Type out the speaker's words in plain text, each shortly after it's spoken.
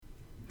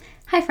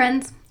Hi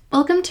friends!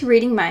 Welcome to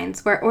Reading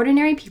Minds, where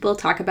ordinary people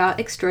talk about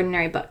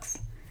extraordinary books.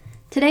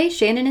 Today,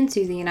 Shannon and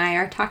Susie and I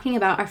are talking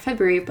about our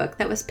February book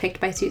that was picked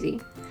by Susie,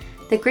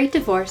 The Great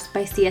Divorce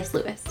by C.S.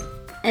 Lewis.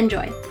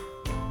 Enjoy!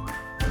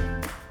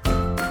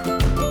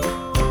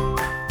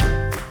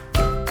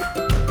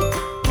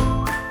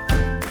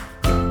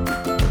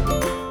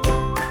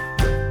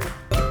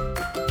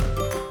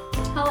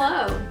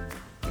 Hello!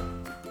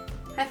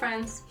 Hi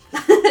friends!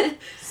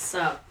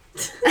 Sup?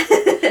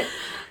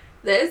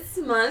 This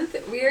month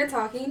we are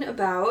talking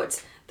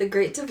about The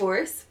Great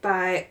Divorce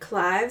by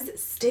Clive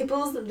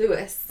Staples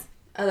Lewis,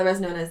 otherwise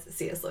known as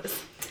C.S.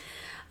 Lewis.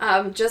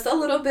 Just a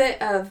little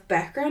bit of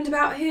background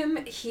about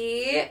him.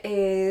 He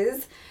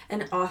is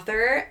an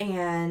author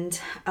and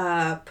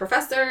a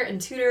professor and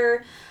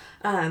tutor.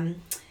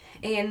 In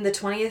the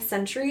 20th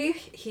century,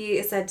 he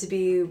is said to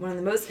be one of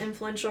the most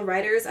influential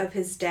writers of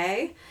his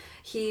day.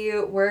 He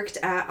worked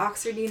at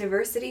Oxford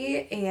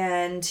University,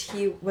 and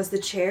he was the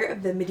chair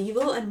of the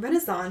Medieval and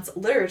Renaissance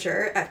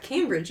Literature at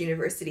Cambridge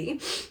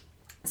University.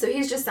 So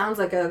he just sounds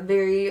like a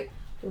very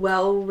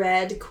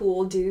well-read,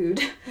 cool dude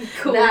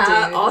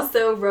that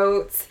also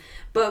wrote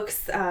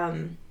books,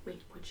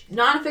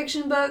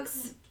 nonfiction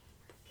books,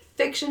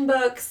 fiction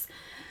books.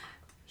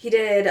 He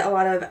did a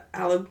lot of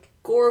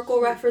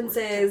allegorical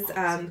references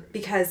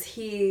because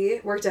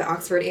he worked at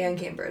Oxford and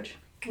Cambridge.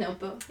 No,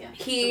 both, yeah.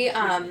 He,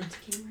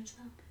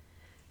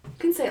 you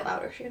can say it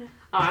louder, Shannon.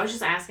 Oh, I was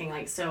just asking,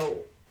 Where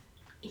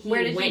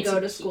did he go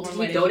to school and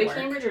where Did did he go he to work?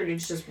 Cambridge, or did he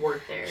just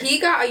work there? He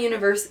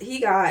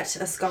got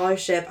a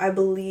scholarship, I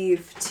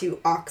believe, to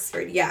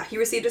Oxford. Yeah, he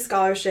received a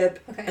scholarship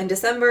in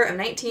December of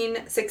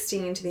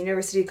 1916 to the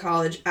University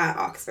College at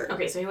Oxford.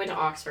 Okay, so he went to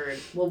Oxford.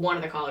 Well, one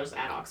of the colleges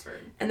at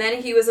Oxford. And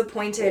then he was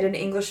appointed an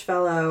English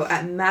Fellow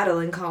at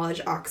Magdalen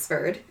College,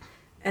 Oxford.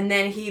 And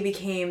then he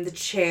became the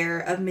chair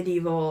of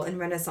Medieval and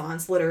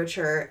Renaissance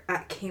Literature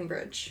at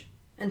Cambridge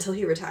until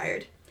he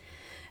retired.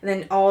 And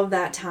then all of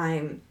that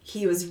time,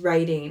 he was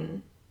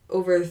writing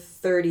over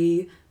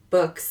 30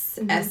 books,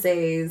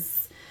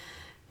 essays,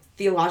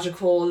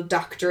 theological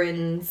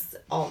doctrines,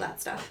 all that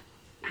stuff.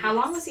 How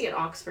long was he at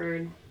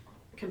Oxford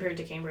compared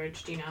to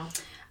Cambridge? Do you know?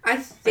 I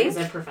think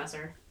as a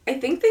professor. I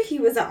think that he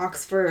was at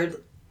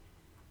Oxford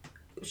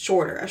a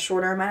shorter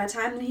amount of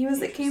time than he was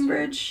at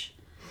Cambridge.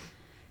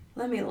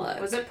 Let me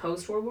look. Was it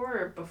post-World War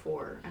or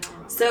before? I don't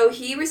remember. So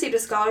he received a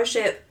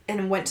scholarship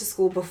and went to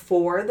school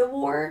before the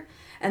war.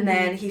 And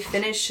then he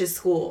finished his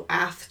school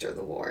after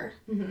the war.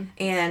 Mm-hmm.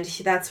 And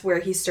that's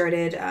where he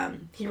started,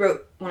 he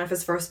wrote one of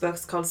his first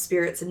books called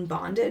Spirits in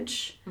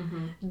Bondage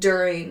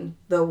during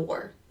the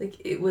war.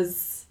 It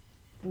was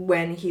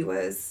when he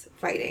was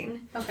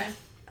fighting. Okay.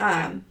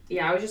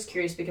 Yeah, I was just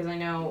curious because I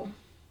know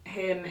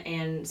him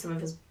and some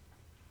of his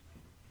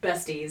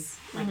besties,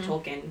 like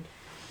Tolkien.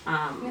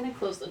 I'm going to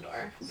close the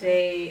door.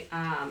 They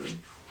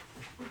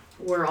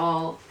were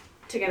all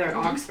together at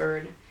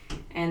Oxford.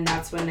 And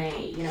that's when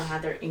they,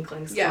 had their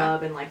Inklings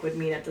Club and, would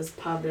meet at this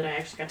pub that I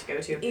actually got to go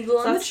to.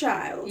 Eagle and the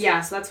Child. Yeah,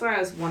 so that's why I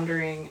was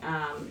wondering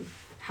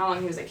how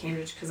long he was at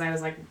Cambridge, because I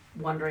was,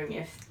 wondering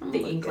if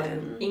the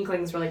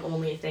Inklings were,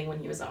 only a thing when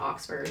he was at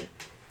Oxford.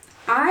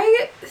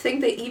 I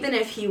think that even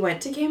if he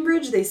went to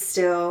Cambridge, this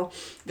says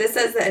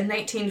that in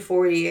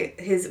 1940,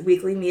 his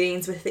weekly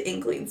meetings with the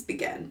Inklings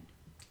began.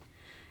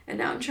 And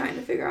now I'm trying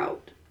to figure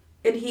out.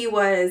 And he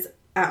was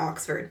at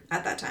Oxford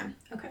at that time.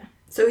 Okay.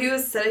 So he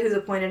was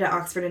appointed at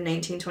Oxford in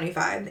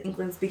 1925. The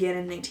Inklings began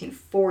in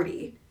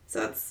 1940. So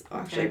that's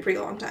actually a pretty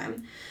long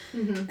time.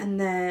 Mm-hmm. And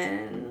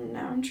then,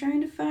 now I'm trying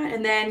to find...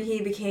 And then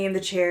he became the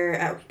chair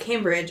at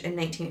Cambridge in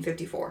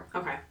 1954.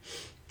 Okay.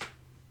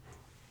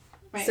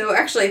 Right. So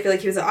actually, I feel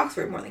like he was at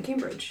Oxford more than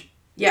Cambridge.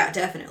 Yeah,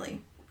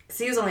 definitely. Because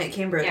he was only at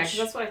Cambridge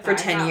that's what I thought. for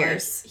 10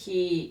 years.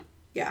 He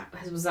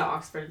was at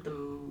Oxford the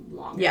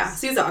longest. Yeah,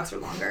 so he was at Oxford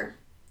longer.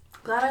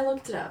 Glad I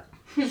looked it up.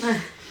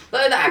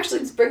 But that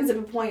actually brings up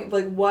a point,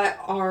 what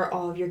are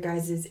all of your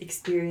guys'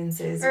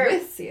 experiences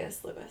with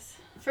C.S. Lewis?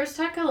 First,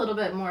 talk a little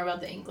bit more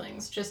about the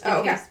Inklings, just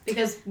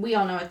because we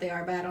all know what they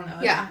are, but I don't know.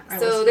 Yeah,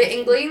 so the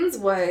Inklings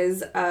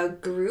was a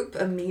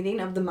meeting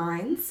of the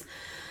minds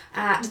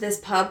at this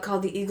pub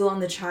called the Eagle and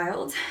the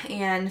Child,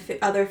 and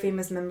other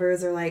famous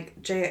members are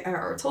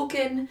J.R.R.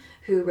 Tolkien,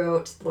 who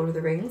wrote Lord of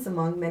the Rings,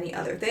 among many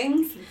other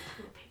things.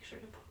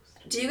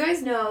 Do you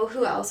guys know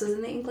who else was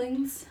in the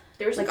Inklings?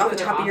 There's off the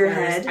top of your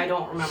head. I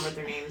don't remember what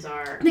their names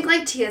are. I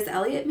think T.S.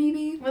 Eliot,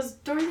 maybe? Was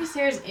Dorothy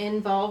Sayers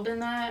involved in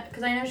that?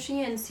 Because I know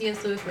she and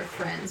C.S. Lewis were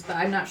friends, but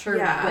I'm not sure.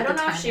 Yeah, I don't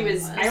know if she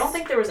was. I don't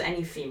think there was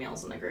any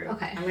females in the group.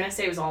 Okay. I'm gonna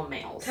say it was all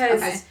males.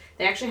 Okay.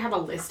 They actually have a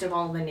list of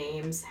all the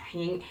names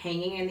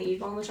hanging in the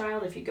Eagle and the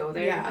Child if you go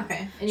there. Yeah.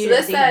 Okay. And so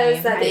this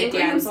says that the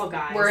Inklings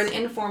guys. were an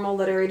informal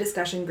literary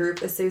discussion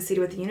group associated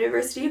with the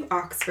University of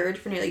Oxford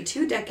for nearly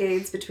 2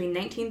 decades between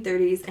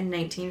 1930s and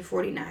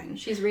 1949.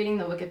 She's reading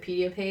the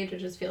Wikipedia page. I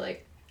just feel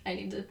like I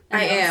need to.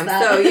 I am.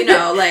 That.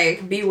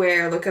 So,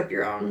 beware, look up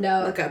your own.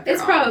 No. Look up your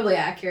it's own. Probably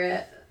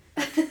accurate.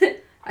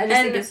 I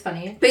just think it's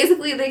funny.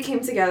 Basically, they came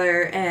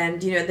together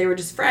and, they were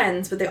just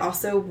friends, but they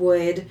also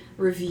would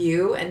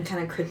review and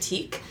kind of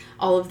critique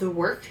all of the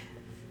work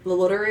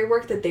literary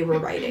work that they were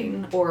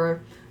writing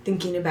or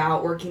thinking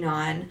about working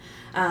on.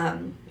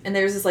 And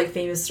there's this like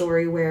famous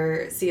story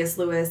where C.S.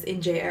 Lewis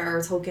and J.R.R.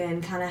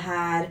 Tolkien kind of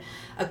had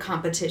a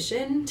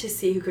competition to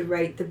see who could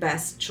write the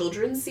best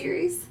children's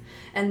series.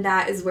 And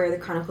that is where the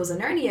Chronicles of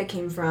Narnia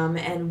came from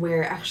and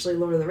where actually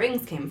Lord of the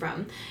Rings came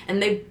from.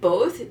 And they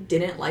both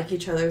didn't like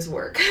each other's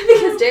work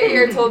because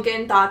J.R.R.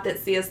 Tolkien thought that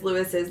C.S.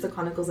 Lewis's The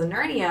Chronicles of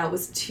Narnia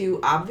was too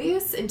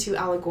obvious and too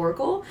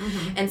allegorical.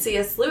 And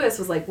C.S. Lewis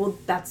was like, well,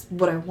 that's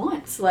what I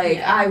want. Like,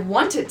 I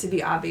want it to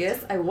be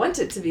obvious. I want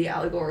it to be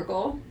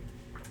allegorical.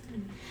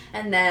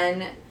 And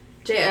then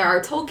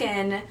J.R.R.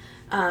 Tolkien...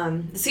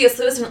 C.S.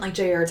 Lewis didn't like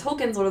J.R.R.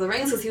 Tolkien's Lord of the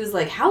Rings because he was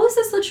like, how is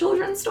this a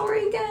children's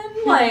story again?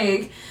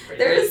 Like,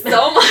 there's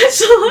so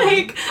much,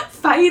 like,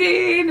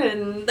 fighting,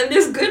 and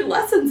there's good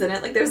lessons in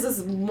it. Like, there's this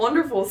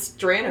wonderful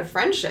strand of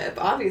friendship,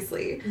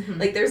 obviously.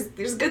 Like,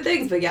 there's good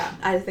things, but yeah,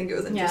 I think it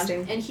was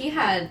interesting. Yeah. And he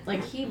had,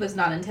 like, he was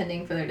not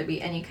intending for there to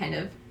be any kind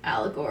of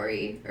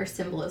allegory or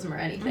symbolism or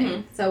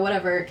anything. So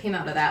whatever came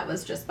out of that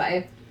was just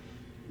by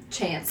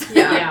chance.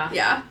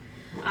 Yeah.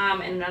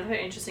 And another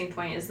interesting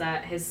point is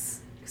that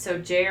So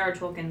J.R.R.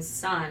 Tolkien's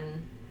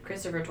son,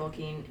 Christopher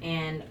Tolkien,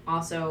 and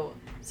also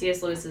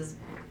C.S. Lewis's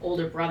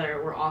older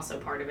brother were also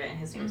part of it, and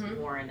his name was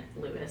Warren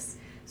Lewis.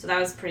 So that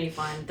was pretty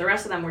fun. The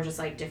rest of them were just,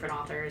 like, different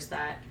authors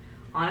that,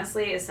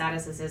 honestly, as sad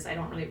as this is, I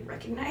don't really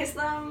recognize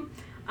them,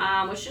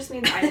 which just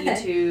means I need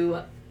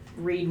to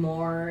read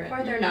more.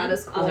 Or they're not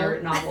as cool.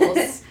 Other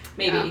novels.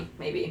 Maybe.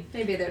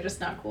 Maybe they're just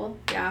not cool.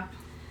 Yeah.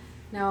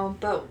 No,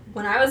 but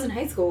when I was in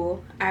high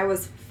school, I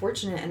was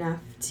fortunate enough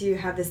to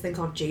have this thing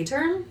called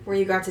J-Term, where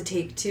you got to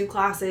take 2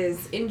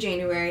 classes in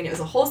January, and it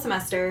was a whole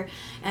semester,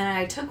 and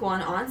I took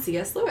one on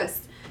C.S.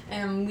 Lewis.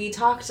 And we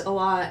talked a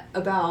lot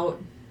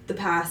about the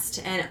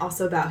past and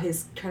also about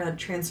his kind of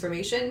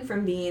transformation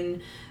from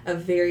being a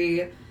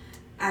very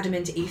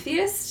adamant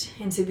atheist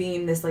into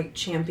being this, like,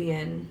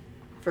 champion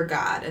for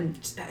God, and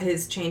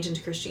his change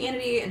into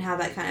Christianity and how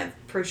that kind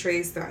of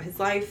portrays throughout his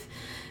life.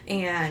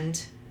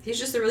 And he's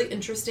just a really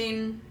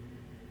interesting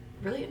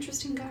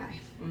guy.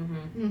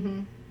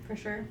 For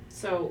sure.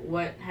 So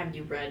what have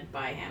you read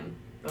by him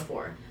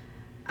before?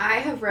 I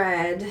have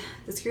read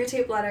The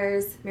Screwtape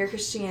Letters, Mere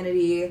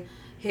Christianity,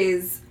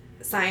 his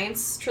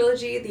science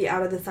trilogy, The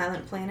Out of the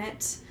Silent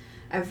Planet.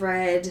 I've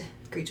read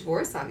Great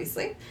Divorce,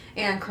 obviously,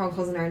 and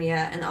Chronicles of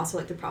Narnia, and also,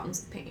 like, The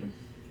Problems with Pain.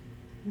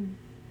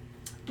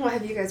 What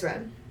have you guys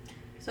read?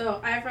 So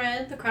I've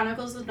read The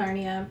Chronicles of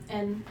Narnia,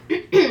 and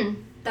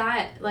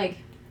that, like,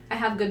 I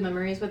have good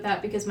memories with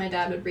that because my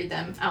dad would read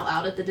them out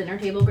loud at the dinner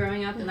table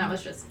growing up, and that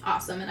was just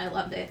awesome, and I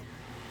loved it.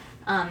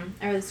 I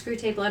read the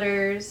Screwtape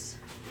Letters,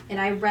 and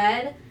I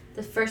read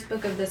the first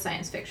book of the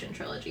science fiction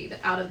trilogy, the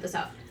Out of the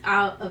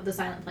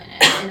Silent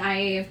Planet, and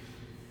I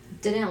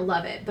didn't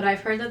love it, but I've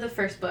heard that the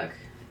first book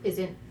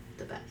isn't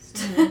the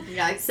best.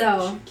 Yeah,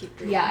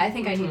 I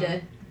think I need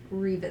to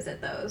revisit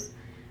those.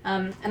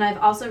 And I've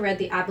also read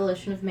The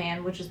Abolition of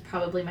Man, which is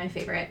probably my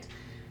favorite.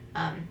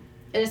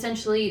 It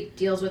essentially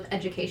deals with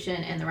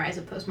education and the rise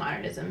of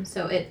postmodernism.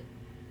 So it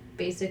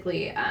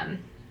basically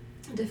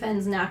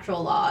defends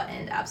natural law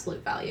and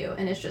absolute value.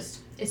 And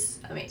it's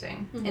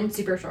amazing and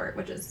super short,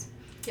 which is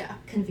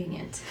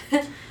convenient.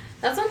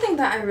 That's one thing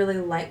that I really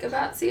like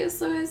about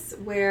C.S. Lewis,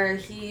 where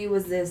he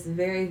was this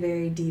very,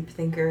 very deep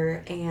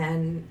thinker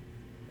and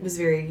was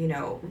very,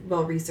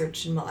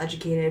 well-researched and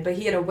well-educated. But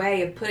he had a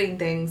way of putting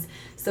things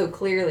so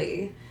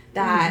clearly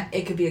that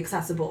it could be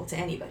accessible to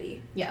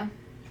anybody. Yeah,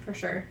 for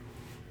sure.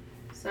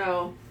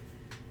 So,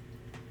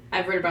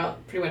 I've read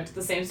about pretty much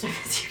the same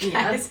stuff as you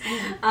guys.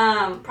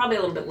 Probably a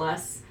little bit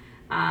less.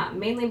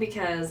 Mainly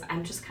because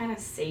I'm just kind of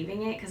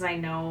saving it because I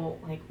know,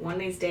 like, one of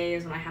these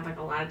days when I have, like,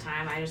 a lot of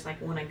time, I just,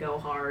 like, want to go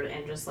hard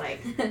and just, like,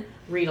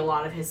 read a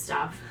lot of his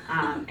stuff.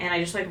 And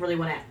I just, like, really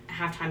want to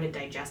have time to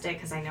digest it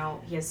because I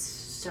know he has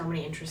so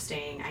many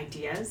interesting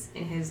ideas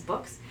in his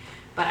books.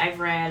 But I've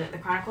read The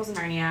Chronicles of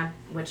Narnia,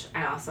 which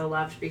I also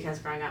loved because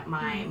growing up,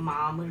 my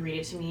mom would read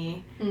it to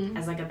me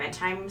as, like, a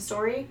bedtime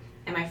story.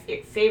 And my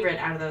favorite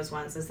out of those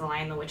ones is The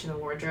Lion, the Witch, and the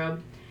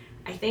Wardrobe.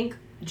 I think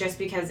just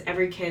because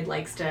every kid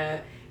likes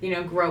to,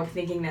 grow up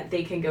thinking that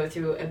they can go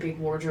through a big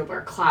wardrobe or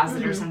a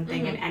closet or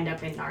something and end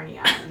up in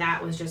Narnia.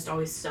 That was just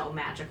always so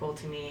magical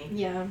to me.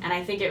 Yeah. And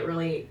I think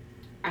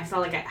I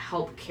felt like it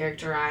helped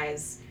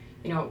characterize,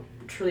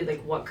 truly,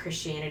 like, what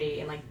Christianity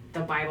and, like, the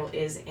Bible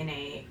is in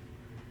a,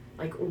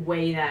 like,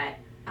 way that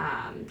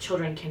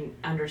children can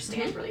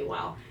understand really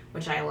well,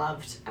 which I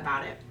loved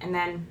about it. And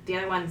then the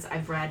other ones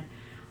I've read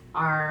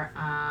are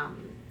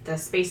the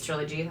Space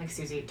Trilogy, like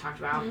Susie talked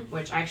about,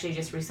 which I actually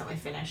just recently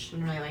finished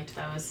and really liked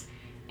those,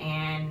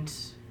 and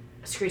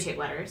Screwtape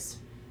Letters,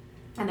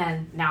 and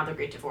then now The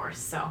Great Divorce.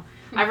 So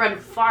I've read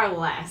far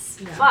less,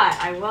 but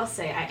I will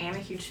say I am a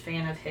huge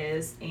fan of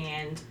his,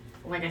 and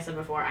like I said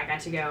before, I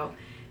got to go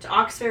to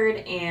Oxford,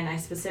 and I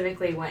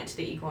specifically went to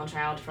the Equal and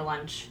Child for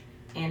lunch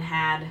and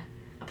had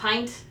a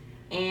pint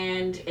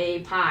and a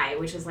pie,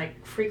 which is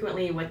like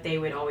frequently what they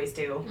would always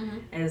do.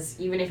 Is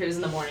even if it was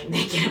in the morning,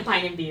 they get a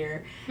pint and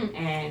beer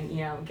and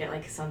get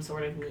like some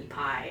sort of meat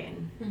pie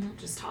and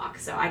just talk.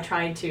 So I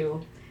tried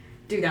to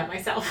do that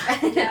myself.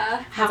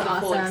 Yeah, have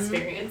the full awesome.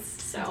 experience.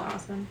 So That's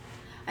awesome.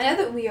 I know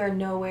that we are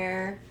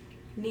nowhere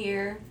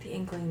near the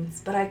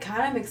Inklings, but it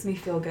kind of makes me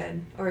feel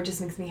good, or it just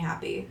makes me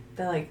happy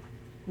that like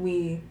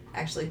we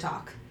actually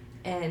talk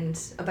and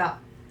about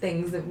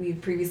things that we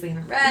previously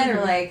haven't read,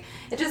 or like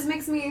it just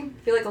makes me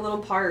feel like a little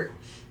part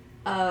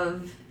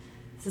of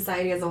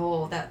society as a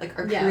whole, that like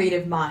our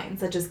creative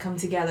minds that just come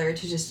together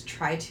to just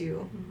try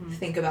to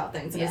think about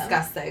things and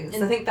discuss things.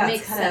 And I think that's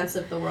make sense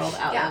of the world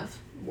out of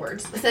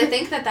words. So I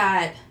think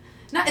that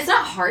it's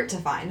not hard to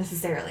find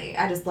necessarily.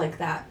 I just like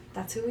that.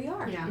 That's who we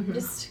are. Yeah.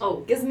 Just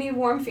gives me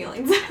warm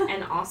feelings.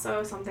 And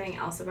also something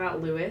else about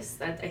Lewis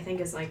that I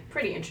think is like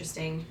pretty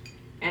interesting,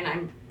 and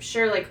I'm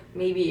sure like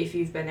maybe if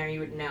you've been there you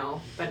would know,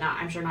 but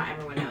I'm sure not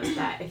everyone knows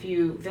that if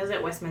you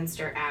visit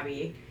Westminster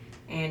Abbey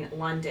in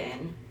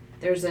London,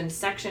 there's a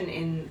section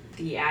in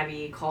the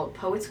Abbey called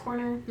Poets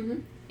Corner,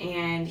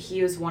 and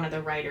he was one of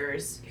the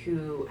writers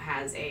who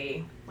has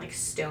a like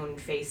stone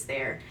face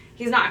there.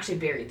 He's not actually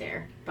buried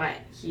there, but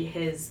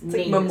his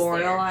name like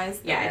memorialized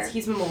is there. Yeah,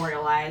 he's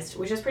memorialized,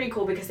 which is pretty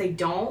cool because they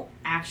don't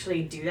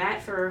actually do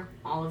that for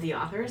all of the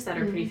authors that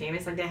are pretty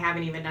famous. Like they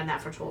haven't even done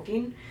that for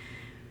Tolkien,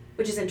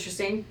 which is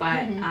interesting.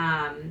 But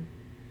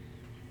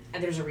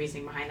there's a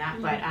reasoning behind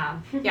that.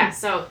 But yeah,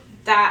 so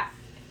that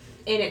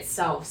in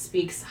itself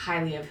speaks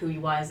highly of who he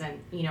was, and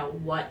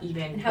what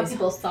even how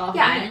people saw him.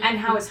 Yeah, and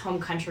how his home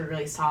country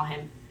really saw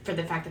him, for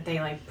the fact that they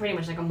like pretty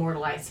much like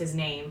immortalized his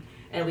name,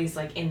 at least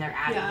like in their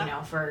abbey,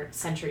 for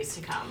centuries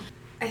to come.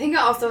 I think it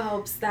also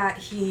helps that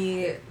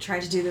he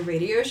tried to do the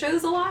radio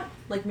shows a lot.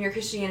 Like Mere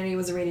Christianity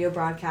was a radio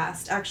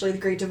broadcast. Actually, The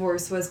Great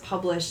Divorce was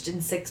published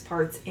in 6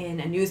 parts in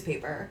a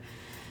newspaper.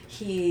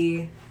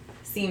 He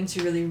seemed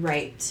to really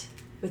write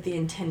with the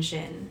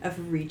intention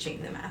of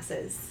reaching the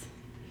masses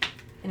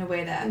in a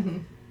way that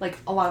like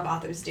a lot of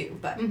authors do,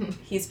 but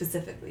he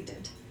specifically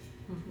did.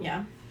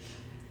 Yeah.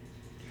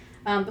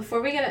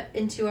 Before we get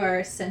into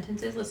our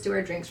sentences, let's do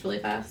our drinks really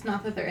fast.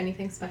 Not that they're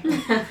anything special.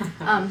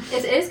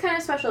 It is kind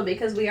of special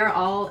because we are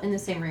all in the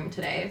same room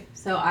today.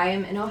 So I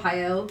am in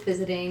Ohio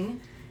visiting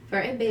for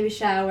a baby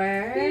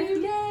shower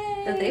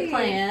that they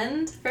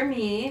planned for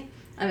me.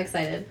 I'm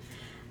excited.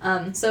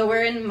 So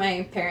we're in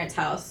my parents'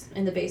 house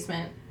in the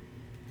basement.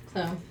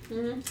 So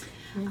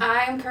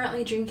I'm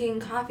currently drinking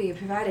coffee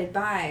provided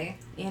by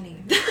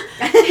Annie.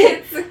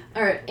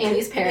 Or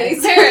Annie's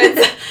parents.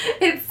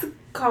 It's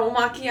caramel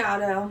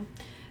macchiato,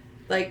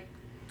 like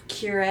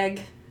Keurig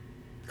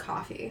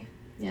coffee.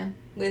 Yeah.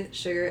 With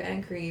sugar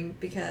and cream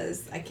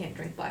because I can't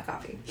drink black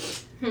coffee.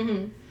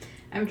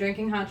 I'm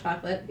drinking hot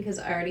chocolate because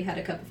I already had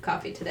a cup of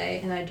coffee today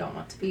and I don't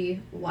want to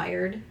be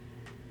wired.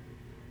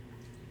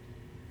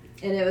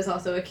 And it was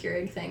also a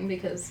Keurig thing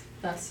because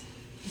that's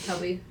how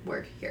we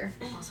work here.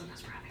 Also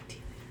because we're having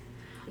tea.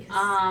 Yes.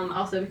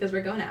 Also because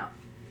we're going out.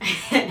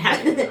 And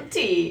having some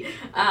tea.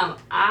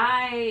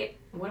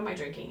 What am I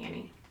drinking,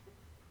 Annie?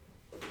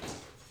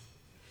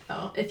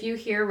 Oh, if you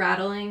hear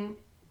rattling,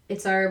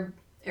 it's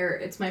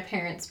my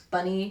parents'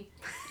 bunny.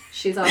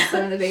 She's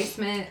also in the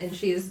basement, and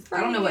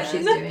I don't know what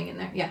she's doing in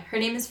there. Yeah, her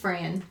name is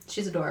Fran.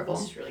 She's adorable.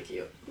 She's really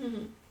cute.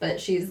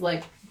 But she's,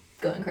 like,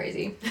 going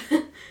crazy.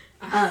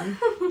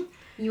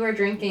 You are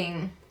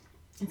drinking,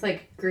 it's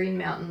like Green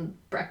Mountain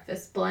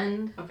Breakfast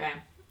Blend. Okay.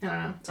 I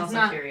don't know. It's also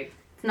Keurig.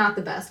 It's not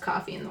the best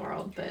coffee in the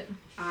world, but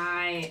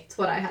it's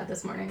what I had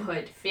this morning.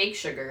 Put fake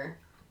sugar.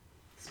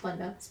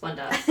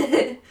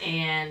 Splenda.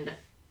 And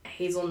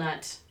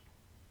hazelnut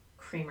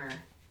creamer.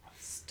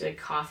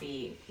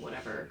 Coffee,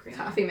 whatever. Creamer.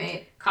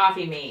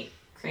 Coffee Mate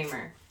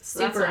creamer.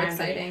 So Super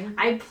exciting.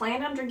 I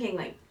planned on drinking,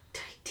 like,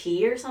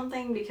 tea or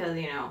something because,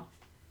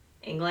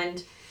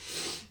 England.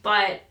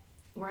 But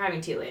we're having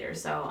tea later,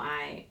 so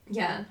I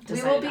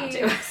we will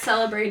be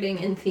celebrating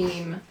in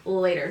theme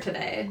later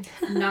today.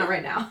 Not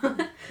right now.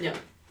 Yep.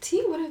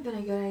 Tea would have been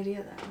a good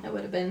idea, though. It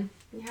would have been.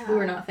 Yeah. We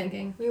were not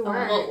thinking. We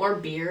were. Or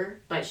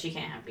beer, but she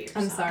can't have beer.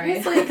 I'm sorry.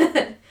 It's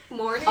like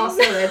morning.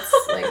 Also,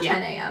 it's like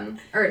 10 a.m.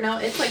 Or no,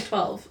 it's like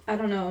 12. I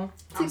don't know.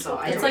 It's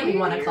like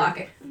 1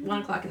 o'clock.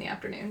 1 o'clock in the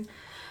afternoon.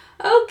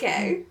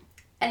 Okay.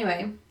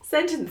 Anyway.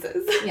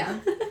 Sentences. Yeah.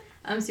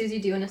 Susie,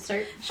 do you want to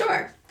start?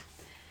 Sure.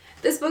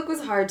 This book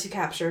was hard to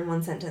capture in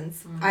one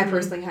sentence. I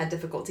personally had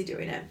difficulty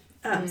doing it.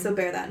 So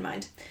bear that in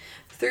mind.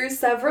 Through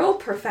several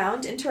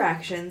profound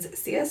interactions,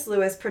 C.S.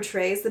 Lewis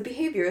portrays the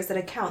behaviors that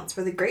accounts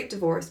for the great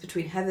divorce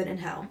between heaven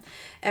and hell.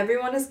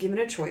 Everyone is given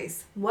a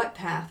choice. What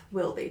path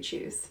will they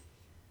choose?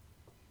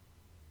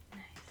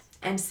 Nice.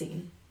 End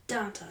scene.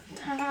 Dun, dun,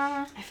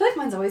 dun. I feel like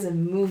mine's always a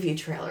movie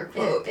trailer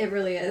quote. It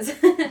really is.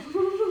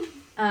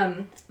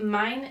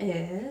 Mine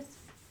is,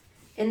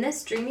 in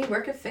this dreamy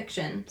work of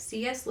fiction,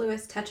 C.S.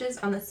 Lewis touches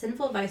on the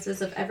sinful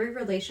vices of every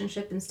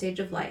relationship and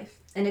stage of life,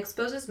 and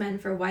exposes men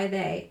for why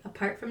they,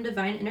 apart from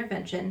divine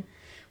intervention,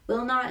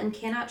 will not and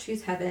cannot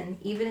choose heaven,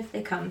 even if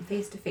they come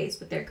face to face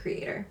with their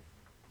Creator.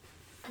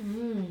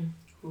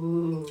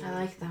 Ooh. I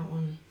like that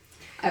one.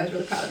 I was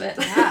really proud of it.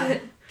 Yeah.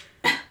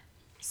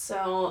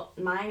 So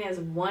mine is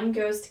one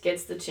ghost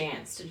gets the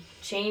chance to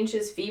change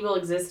his feeble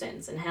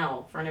existence in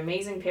hell for an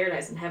amazing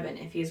paradise in heaven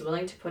if he is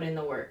willing to put in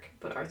the work.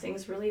 But are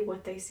things really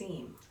what they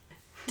seem?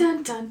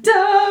 Dun dun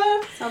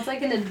dun! Sounds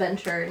like an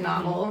adventure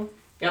novel.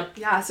 Yep.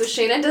 Yeah, so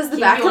Shayna does the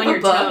Keep back you of on a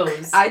your book.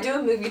 toes. I do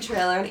a movie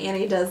trailer, and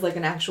Annie does like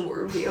an actual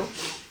review.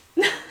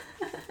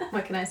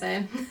 What can I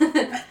say?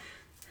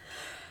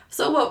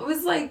 So what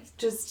was like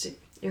just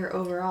your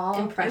overall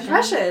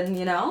Impression?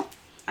 you know?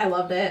 I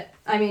loved it.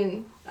 I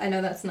mean, I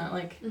know that's not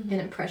like an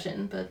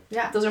impression, but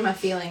Yeah. those are my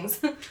feelings.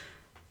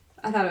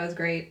 I thought it was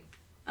great.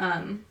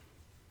 Got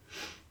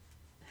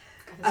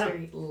this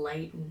very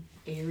light and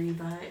airy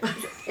vibe.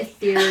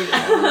 Ethereal.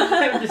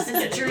 I'm just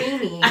It's kidding.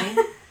 dreamy.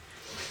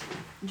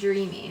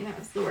 Dreamy. That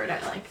was the word I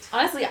liked.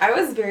 Honestly, I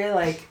was very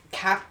like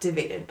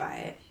captivated by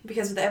it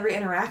because with every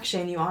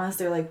interaction, you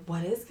honestly are like,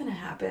 what is gonna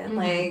happen? Mhm.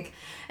 Like,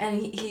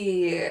 and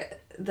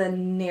the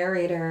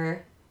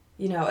narrator,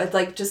 you know, it's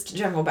like just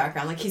general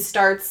background. Like he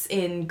starts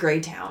in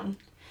Greytown,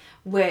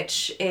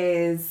 which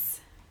is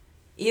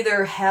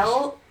either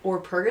hell or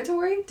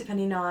purgatory,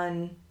 depending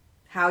on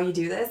how you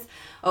do this.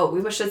 Oh,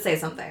 we should say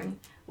something.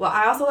 What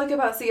I also like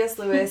about C.S.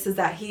 Lewis is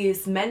that he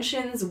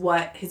mentions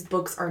what his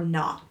books are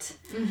not.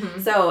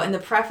 Mm-hmm. So in the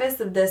preface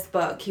of this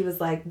book, he was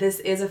like, this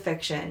is a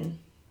fiction.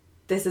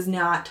 This is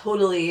not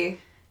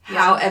totally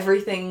how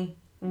everything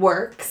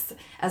works,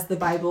 as the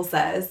Bible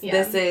says. Yeah.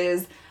 This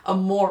is a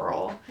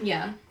moral.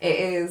 Yeah. It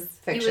is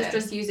fiction. He was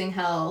just using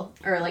hell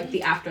or like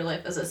the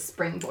afterlife as a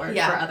springboard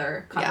Yeah. for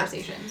other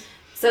conversations.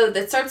 So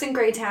that starts in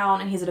Greytown,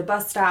 and he's at a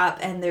bus stop,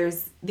 and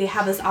they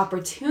have this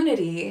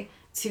opportunity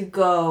to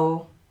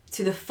go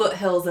to the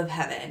foothills of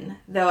heaven.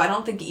 Though I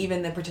don't think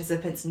even the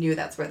participants knew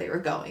that's where they were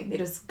going. They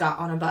just got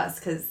on a bus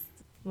because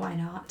why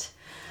not?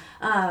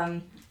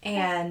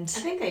 And I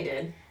think they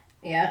did.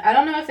 Yeah. I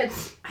don't know if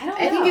it's... I don't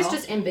know. I think it's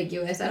just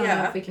ambiguous. I don't know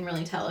Yeah. if we can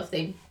really tell if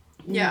they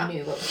Yeah.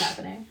 knew what was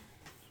happening.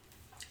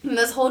 And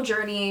this whole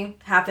journey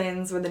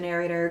happens where the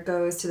narrator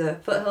goes to the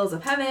foothills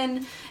of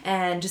heaven,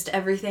 and just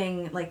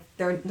everything, like,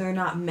 they're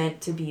not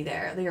meant to be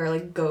there. They are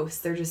like ghosts.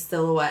 They're just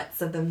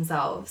silhouettes of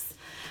themselves.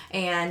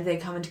 And they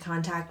come into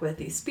contact with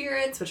these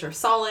spirits, which are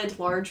solid,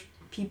 large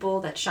people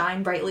that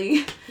shine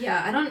brightly.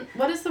 Yeah, I don't...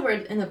 What is the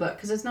word in the book?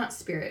 Because it's not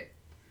spirit.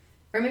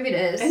 Or maybe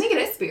it is. I think it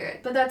is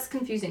spirit. But that's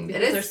confusing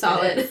because is- they're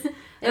solid. it is.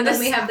 And The then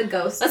we have the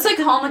ghosts. Let's like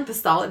call them like the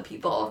solid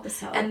people. The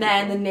solid And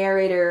then people. the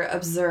narrator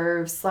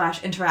observes /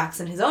 interacts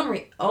in his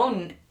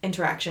own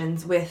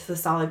interactions with the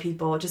solid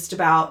people, just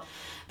about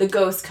the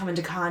ghosts come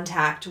into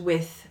contact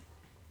with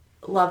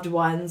loved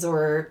ones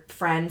or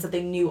friends that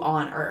they knew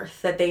on Earth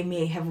that they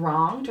may have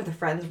wronged, or the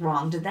friends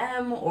wronged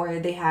them, or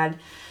they had,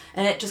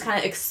 and it just kind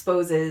of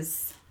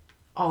exposes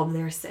all of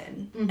their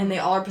sin. Mm-hmm. And they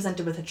all are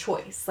presented with a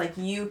choice. Like,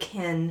 you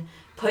can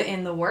put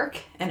in the work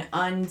and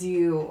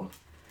undo.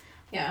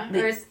 Yeah,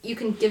 They- or you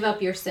can give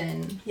up your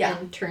sin Yeah.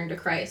 and turn to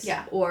Christ.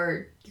 Yeah.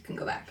 Or you can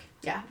go back.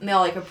 Yeah, and they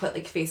all like are put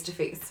like face to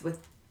face with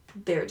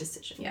their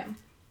decision. Yeah.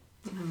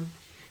 Mm-hmm.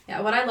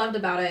 Yeah, what I loved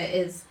about it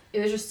is it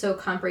was just so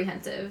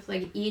comprehensive.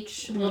 Like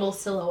each little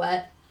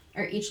silhouette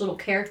or each little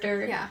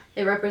character, Yeah.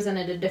 it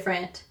represented a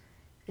different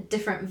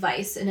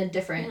vice in a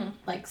different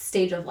like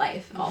stage of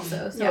life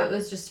also. So Yeah. it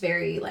was just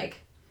very like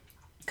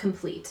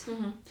complete.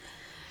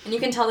 And you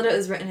can tell that it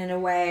was written in a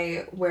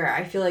way where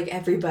I feel like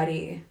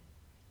everybody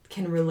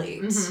can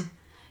relate. Mhm.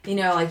 You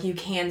know, like you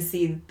can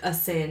see a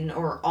sin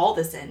or all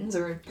the sins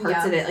or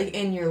parts of Yeah. it like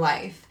in your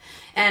life.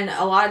 And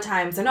a lot of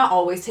times they're not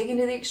always taken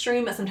to the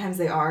extreme, but sometimes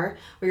they are,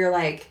 where you're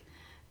like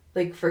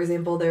for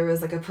example, there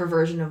was like a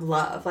perversion of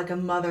love. Like a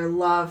mother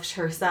loved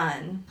her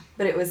son,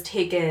 but it was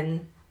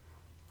taken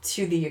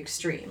to the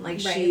extreme. Like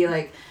she Right.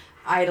 like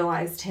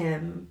idolized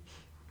him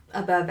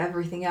above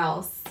everything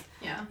else.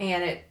 Yeah.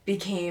 And it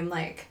became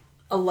like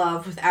a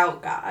love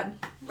without God.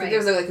 Right. There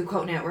was like a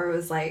quote in it where it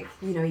was like,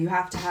 you know, you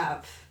have to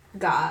have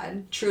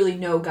God, truly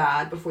know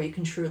God before you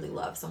can truly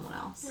love someone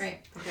else. Right.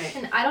 Okay.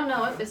 And I don't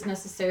know if it's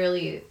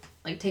necessarily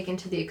like taken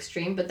to the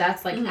extreme, but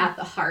that's like at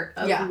the heart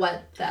of Yeah.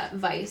 what that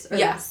vice or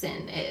Yeah. that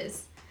sin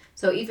is.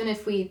 So even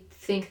if we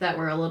think that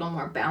we're a little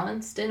more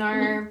balanced in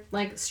our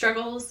like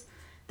struggles,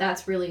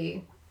 that's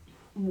really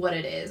what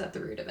it is at the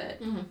root of it.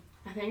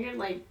 I think it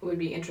like would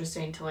be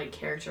interesting to like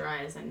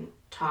characterize and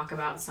talk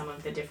about some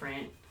of the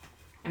different.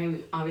 I mean,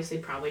 we obviously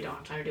probably don't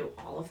have time to do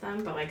all of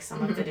them, but like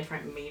some of the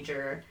different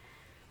major,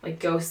 like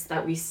ghosts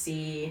that we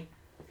see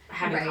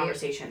having Right.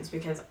 conversations,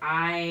 because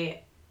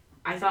I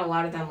thought a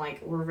lot of them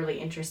like were really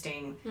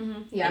interesting,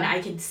 Yeah. and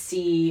I could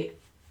see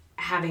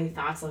having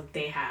thoughts like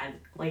they had.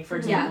 Like for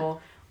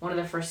example, one of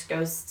the first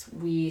ghosts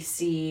we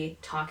see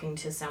talking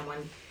to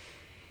someone.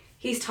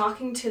 He's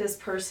talking to this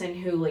person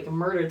who like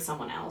murdered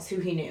someone else who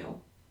he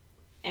knew.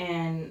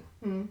 And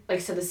like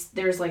so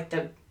there's like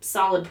the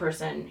solid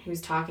person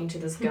who's talking to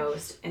this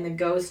ghost, and the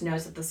ghost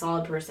knows that the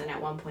solid person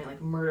at one point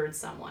like murdered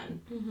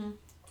someone.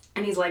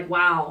 And he's like,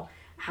 wow,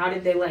 how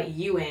did they let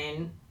you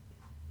in?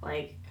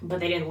 Like, but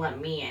they didn't let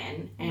me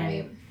in. And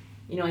Right.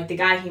 you know, like the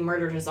guy he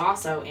murdered is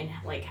also in,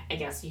 like, I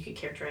guess you could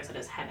characterize it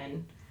as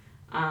heaven.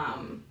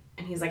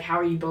 and he's like, how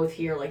are you both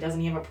here? Like,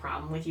 doesn't he have a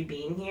problem with you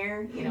being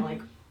here? You know,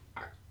 like,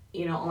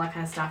 all that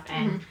kind of stuff.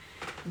 And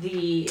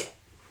the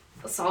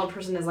solid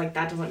person is like,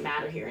 that doesn't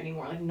matter here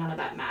anymore. Like, none of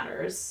that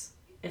matters.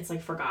 It's,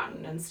 like,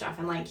 forgotten and stuff.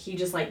 And, like, he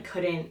just, like,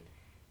 couldn't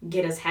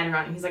get his head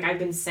around it. He's like, I've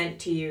been sent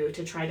to you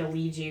to try to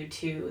lead you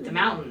to the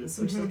mountains,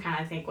 which is kind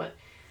of, I think, what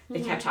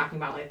they kept talking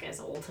about, like, as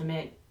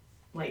ultimate,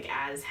 like,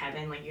 as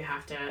heaven. Like, you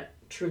have to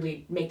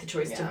truly make the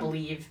choice to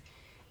believe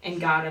in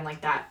God, and,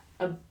 like, that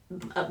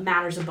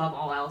matters above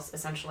all else,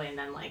 essentially. And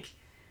then, like,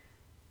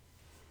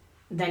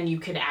 then you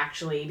could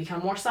actually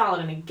become more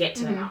solid and get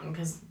to the mountain,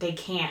 because they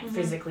can't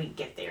physically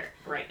get there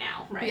right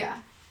now. Right. Yeah.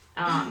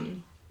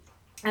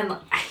 And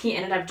he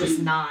ended up just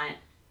not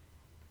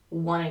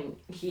wanting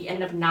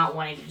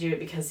to do it,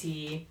 because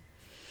he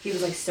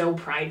was, like, so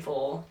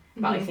prideful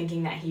about, like,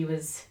 thinking that he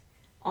was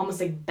almost,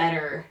 like,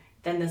 better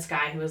than this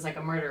guy who was, like,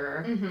 a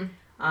murderer.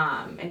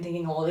 And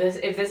thinking, well,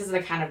 if this is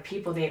the kind of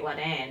people they let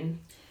in,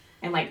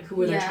 and, like,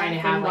 who they're trying to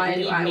have, like,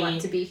 lead me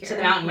to be here? to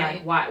the mountain,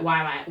 like, why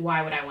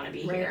would I want to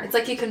be here? It's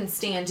like he couldn't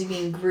stand to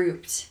being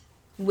grouped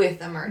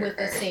with a murderer. With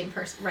the same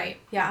person, right?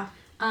 Yeah.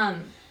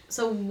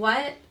 So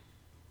what,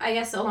 I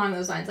guess along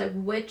those lines, like,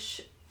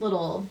 which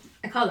little,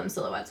 I call them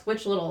silhouettes,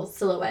 which little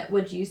silhouette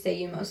would you say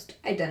you most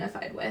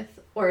identified with,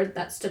 or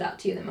that stood out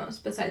to you the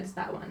most besides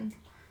that one?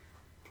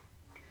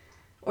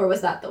 Or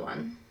was that the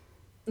one?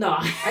 No.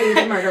 Are you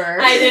the murderer?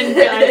 I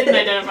didn't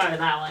identify with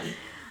that one.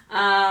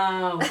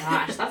 Oh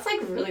gosh, that's,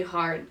 like, really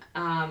hard.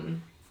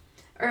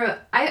 Or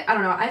I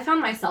don't know. I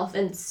found myself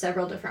in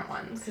several different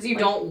ones. Because you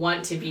don't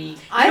want to be.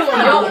 I You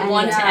don't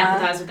want to yeah.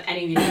 empathize with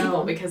any of these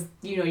people, because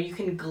you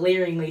can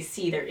glaringly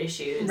see their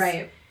issues.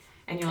 Right.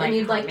 And you're like, and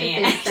you'd like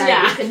man. to think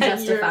that you can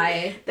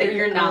justify that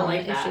you're not own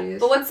like that. issues.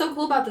 But what's so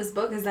cool about this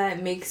book is that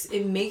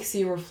it makes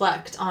you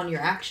reflect on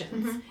your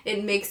actions.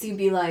 It makes you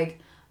be like,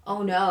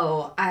 oh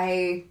no,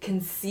 I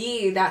can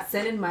see that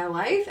sin in my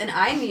life, and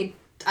I need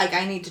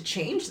to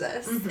change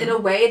this in a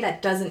way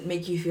that doesn't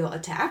make you feel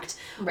attacked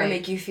or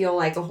make you feel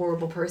like a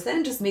horrible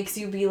person. Just makes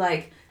you be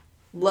like,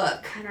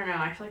 look. I don't know.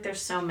 I feel like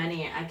there's so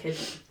many I could,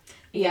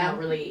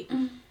 really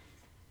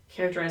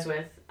characterize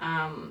with.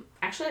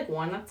 Actually, like,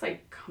 one that's,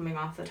 like, coming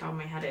off the top of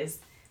my head is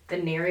the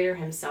narrator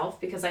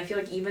himself, because I feel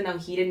like even though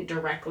he didn't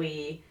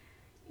directly,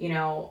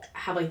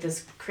 have, like,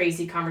 this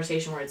crazy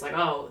conversation where it's like,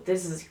 oh,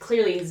 this is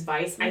clearly his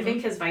vice. I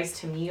think his vice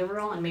to me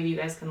overall, and maybe you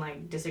guys can,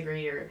 like,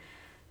 disagree or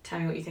tell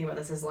me what you think about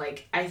this, is,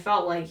 like, I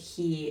felt like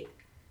he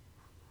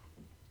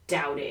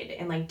doubted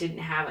and, like, didn't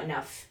have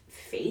enough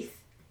faith,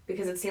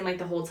 because it seemed like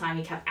the whole time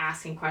he kept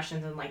asking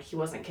questions and, like, he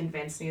wasn't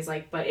convinced, and he's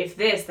like, but if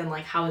this, then,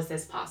 like, how is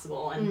this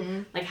possible?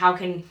 And like, how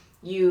can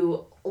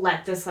you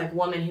let this, like,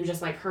 woman who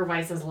just, like, her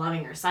vice is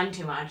loving her son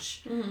too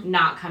much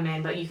not come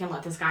in, but you can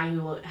let this guy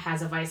who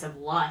has a vice of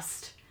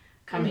lust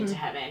come into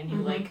heaven,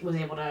 who like was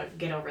able to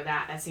get over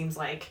that seems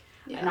like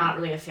not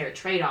really a fair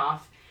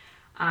trade-off.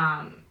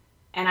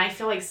 And I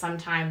feel like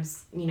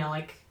sometimes,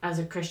 like, as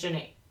a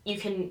Christian, you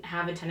can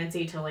have a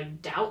tendency to,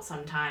 like, doubt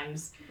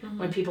sometimes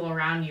when people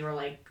around you are,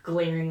 like,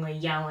 glaringly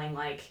yelling,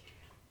 like,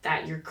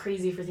 that you're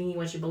crazy for thinking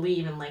what you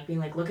believe, and, like, being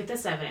like, look at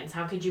this evidence.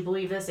 How could you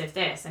believe this if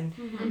this? And,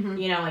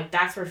 like,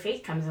 that's where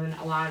faith comes in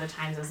a lot of the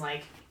times, is,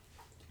 like,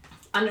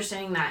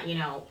 understanding that,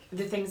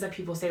 the things that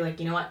people say, like,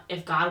 you know what,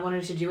 if God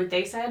wanted to do what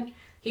they said,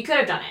 he could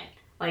have done it.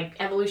 Like,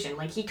 evolution.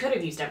 Like, he could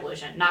have used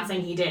evolution. Not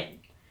saying he did.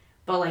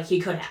 But, like, he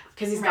could have,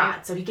 because he's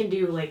God, so he can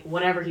do, like,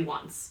 whatever he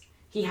wants.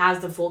 He has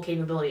the full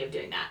capability of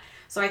doing that.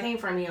 So I think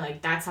for me,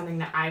 like, that's something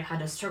that I've had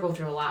to struggle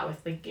through a lot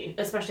with, like,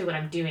 especially what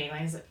I'm doing,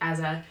 like, as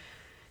a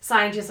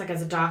scientist, like,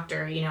 as a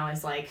doctor,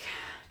 is, like,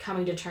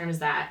 coming to terms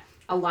that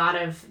a lot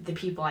of the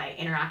people I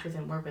interact with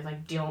and work with,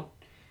 like, don't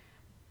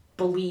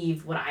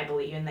believe what I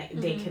believe, and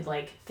they could,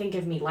 like, think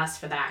of me less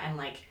for that, and,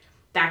 like,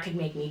 that could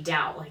make me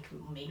doubt, like,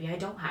 maybe I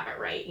don't have it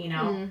right,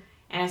 And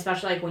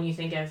especially, like, when you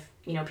think of,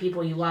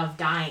 people you love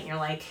dying, you're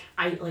like,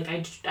 I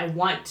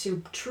want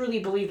to truly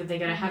believe that they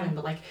go to heaven,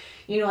 but, like,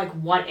 like,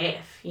 what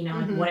if,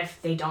 like, what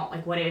if they don't,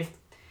 like, what if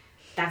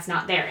that's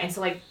not there? And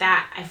so, like,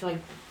 that, I feel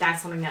like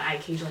that's something that I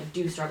occasionally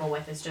do struggle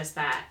with, is just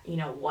that,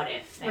 what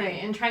if thing.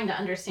 Right, and trying to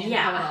understand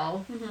how it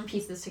all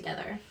pieces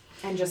together.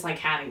 And just, like,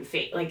 having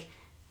faith, like,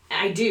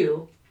 I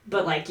do,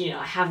 but, like,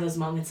 I have those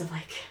moments of,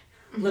 like,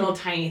 little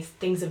tiny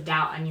things of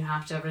doubt, and you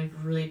have to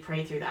really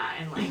pray through that,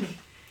 and, like,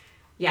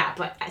 yeah,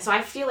 but, so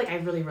I feel like I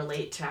really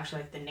relate to,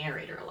 actually, like, the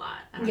narrator a lot.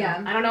 I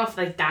don't know if,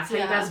 like, that's how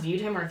you guys viewed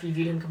him, or if you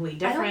viewed him completely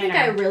different. I don't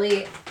think I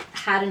really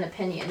had an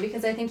opinion,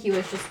 because I think he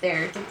was just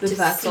there to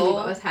see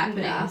what was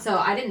happening. Yeah. So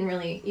I didn't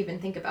really even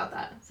think about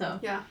that. So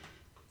yeah.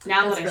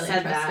 Now that I've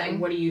said that,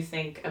 what do you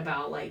think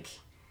about, like,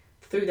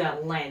 through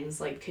that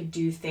lens? Like,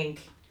 do you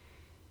think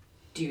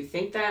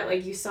that,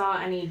 like, you saw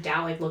any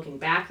doubt, like, looking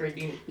back, or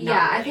do you not really?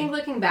 I think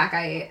looking back,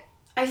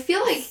 I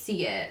feel like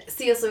see it.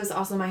 C.S. Lewis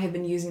also might have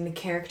been using the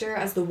character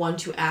as the one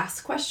to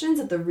ask questions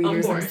that the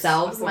readers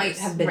themselves might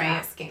have been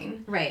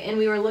asking. Right, and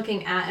we were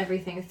looking at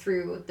everything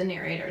through the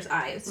narrator's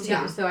eyes, too.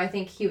 Yeah. So I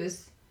think he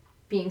was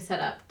being set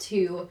up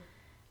to,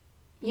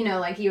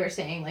 like you were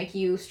saying, like,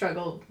 you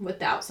struggle with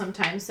doubt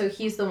sometimes, so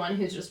he's the one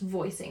who's just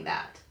voicing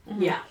that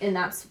Yeah. And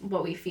that's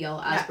what we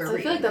feel as we're so I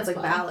reading. feel like that's as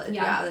like well. valid.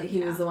 Yeah, that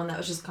he was the one that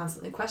was just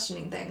constantly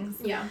questioning things.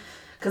 Yeah.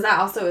 Because that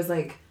also is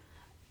like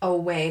a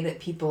way that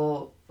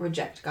people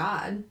reject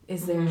God,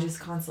 is they're just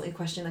constantly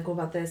questioning, like, what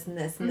about this and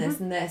this and this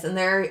and this, and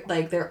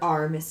there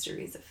are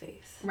mysteries of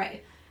faith.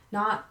 Right.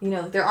 Not,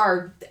 there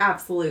are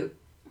absolute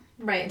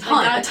Right. a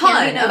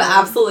ton of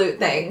absolute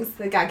things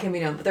that God can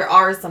be known, but there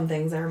are some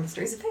things that are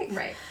mysteries of faith.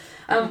 Right.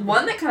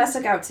 One that kind of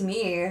stuck out to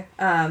me,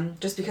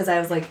 just because I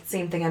was like,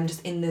 same thing, I'm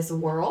just in this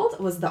world,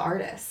 was the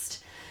artist.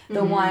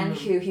 The one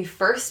who he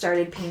first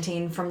started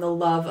painting from the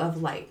love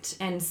of light.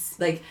 And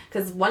like,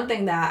 because one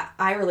thing that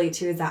I relate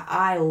to is that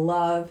I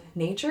love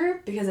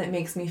nature because it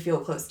makes me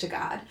feel close to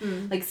God.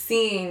 Like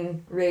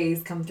seeing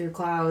rays come through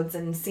clouds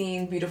and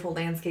seeing beautiful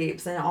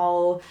landscapes and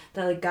all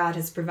that like God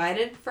has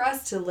provided for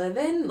us to live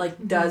in,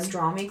 like does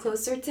draw me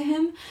closer to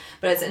him.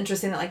 But it's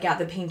interesting that like,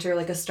 the painter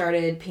like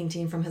started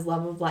painting from his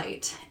love of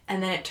light,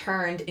 and then it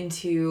turned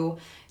into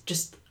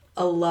just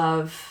a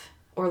love,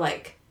 or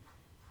like,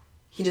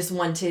 he just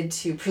wanted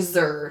to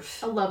preserve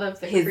a love of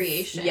the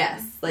creation.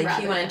 Yes. Like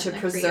he wanted to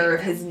preserve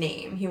his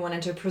name. He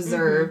wanted to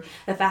preserve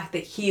the fact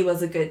that he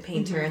was a good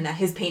painter and that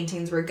his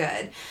paintings were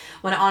good.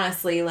 When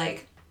honestly,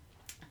 like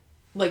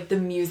the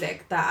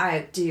music that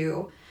I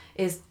do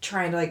is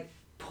trying to like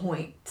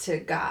point to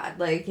God.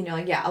 Like,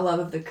 a love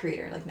of the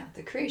creator, like not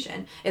the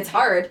creation. It's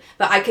hard,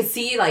 but I could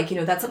see like,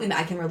 that's something that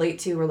I can relate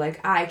to, where like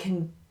I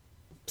can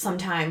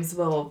sometimes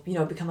will,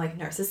 become like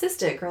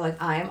narcissistic, or like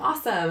I am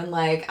awesome and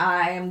like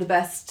I am the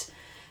best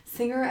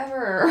singer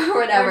ever or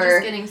whatever. Or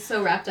just getting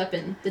so wrapped up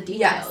in the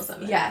details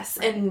of it. Yes,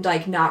 right. And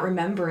like not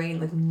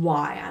remembering like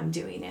why I'm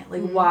doing it.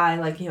 Like why,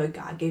 like,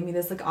 God gave me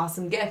this like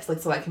awesome gift, like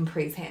so I can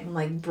praise him and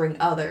like bring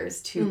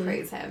others to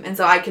praise him. And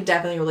so I could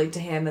definitely relate to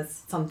him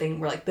as something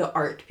where like the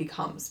art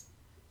becomes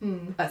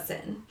a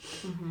sin.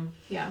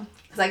 Yeah.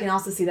 Because I can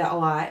also see that a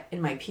lot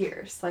in my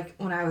peers. Like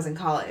when I was in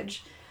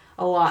college,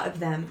 a lot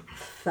of them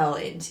fell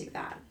into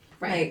that.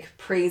 Right. Like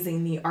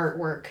praising the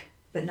artwork,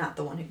 but not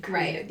the one who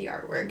created the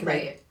artwork.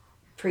 Right. Like,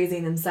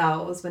 praising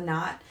themselves, but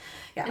not.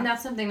 Yeah. And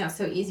that's something that's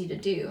so easy to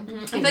do.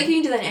 I feel like you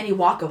can do that in any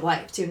walk of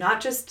life too, not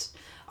just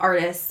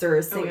artists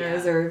or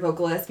singers or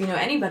vocalists.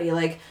 Anybody,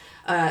 like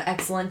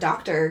excellent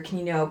doctor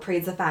can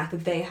praise the fact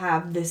that they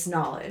have this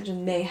knowledge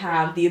and they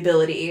have the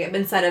ability,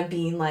 instead of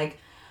being like,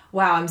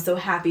 wow, I'm so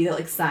happy that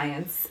like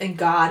science and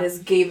God has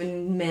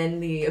given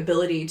men the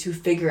ability to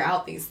figure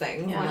out these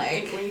things. Yeah.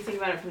 Like when you think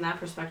about it from that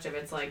perspective,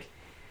 it's like,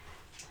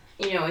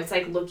 it's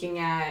like looking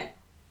at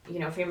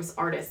famous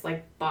artists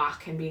like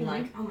Bach and being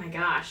like, oh my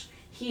gosh,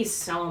 he's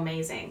so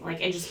amazing. Like,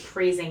 and just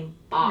praising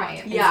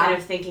Bach instead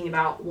of thinking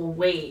about, well,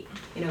 wait,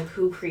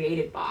 who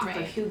created Bach?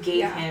 Like, who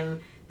gave him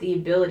the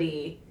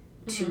ability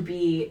to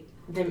be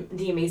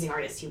the amazing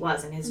artist he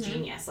was and his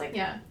genius? Like,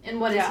 and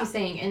what is he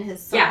saying in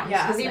his songs?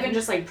 Yeah, because even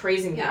just like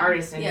praising the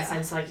artist in the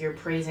sense like you're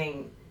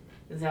praising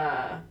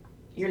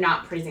you're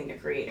not praising the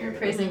creator. You're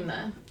praising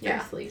the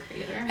earthly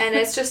creator. And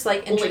it's just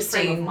like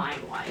interesting.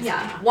 Mind-wise.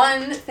 Yeah.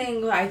 One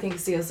thing I think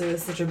C.S. Lewis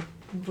is such a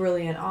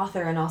brilliant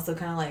author, and also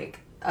kind of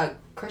like a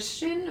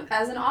Christian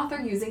as an author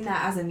using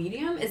that as a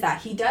medium, is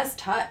that he does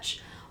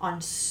touch on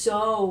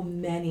so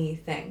many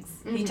things.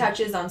 He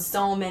touches on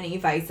so many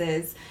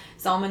vices,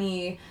 so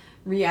many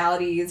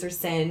realities or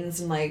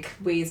sins and like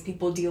ways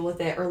people deal with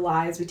it, or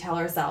lies we tell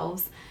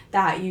ourselves,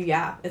 that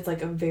it's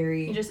like a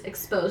very... He just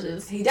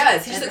exposes. He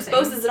does. He just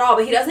exposes it all,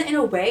 but he does it in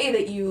a way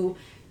that you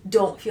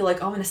don't feel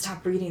like, oh, I'm gonna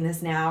stop reading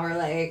this now, or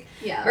like...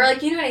 Yeah. Or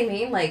like, you know what I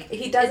mean? Like,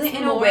 he does it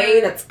in a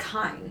way that's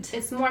kind.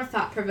 It's more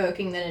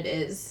thought-provoking than it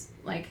is,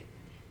 like...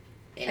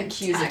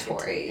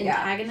 accusatory.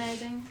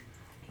 Antagonizing.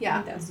 Yeah.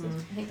 I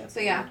think that's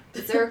So yeah.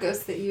 Is there a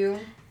ghost that you...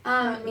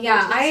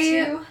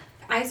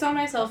 I saw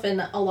myself in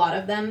a lot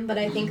of them, but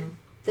I think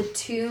the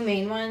two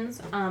main ones,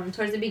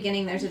 towards the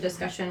beginning there's a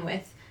discussion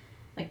with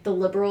like the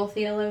liberal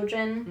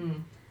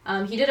theologian.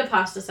 He did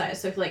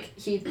apostatize, so like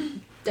he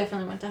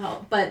definitely went to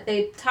hell, but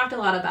they talked a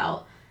lot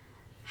about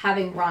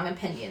having wrong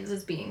opinions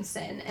as being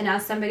sin. And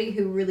as somebody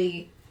who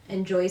really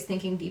enjoys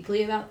thinking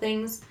deeply about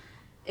things,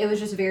 it was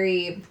just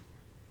very,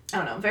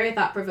 very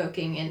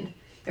thought-provoking, and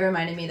it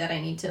reminded me that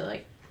I need to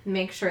like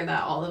make sure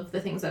that all of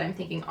the things that I'm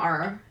thinking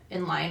are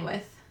in line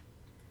with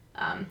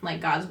like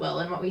God's will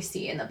and what we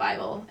see in the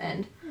Bible.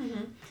 And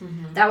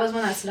that was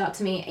one that stood out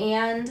to me.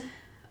 And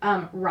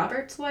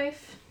Robert's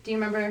wife, do you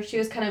remember? She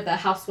was kind of the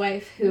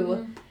housewife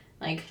who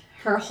like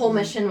her whole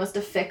mission was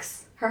to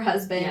fix her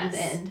husband.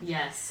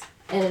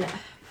 And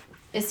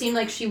it seemed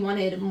like she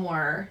wanted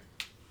more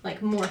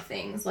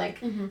things,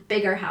 like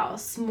bigger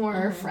house,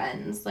 more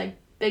friends, like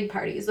big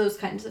parties, those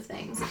kinds of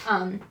things.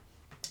 And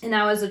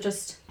that was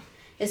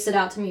it stood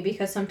out to me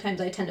because sometimes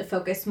I tend to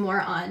focus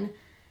more on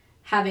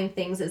having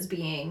things as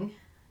being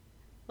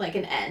like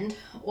an end,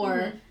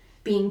 or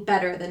being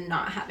better than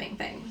not having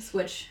things,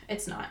 which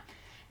it's not.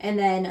 And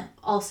then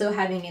also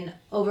having an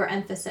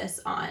overemphasis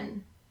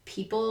on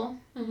people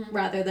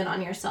rather than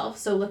on yourself.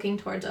 So looking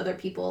towards other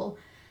people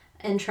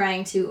and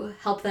trying to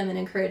help them and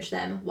encourage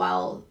them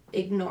while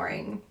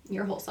ignoring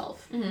your whole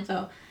self.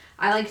 So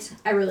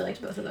I really liked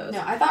both of those.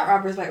 No, I thought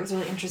Robbers Bite was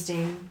really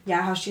interesting.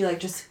 Yeah, how she, like,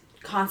 just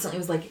constantly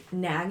was, like,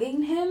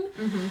 nagging him.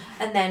 Mm-hmm.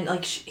 And then,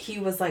 like, he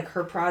was, like,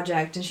 her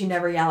project, and she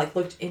never, like,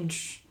 looked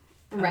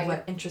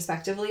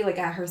introspectively, like,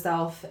 at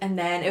herself. And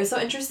then it was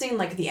so interesting,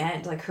 like, at the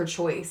end, like, her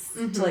choice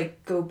to,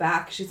 like, go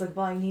back. She's like,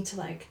 well, I need to,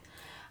 like,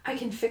 I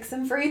can fix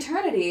him for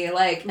eternity.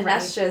 Like, and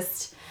that's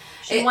just...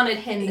 She wanted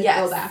him to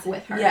go back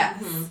with her.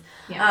 Yes. Mm-hmm.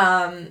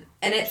 Yeah.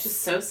 And it's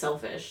just so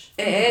selfish.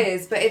 It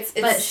is, but it's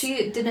but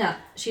she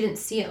didn't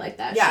see it like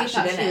that. Yeah, she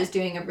thought she was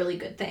doing a really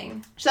good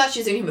thing. She thought she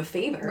was doing him a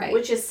favor. Right.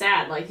 Which is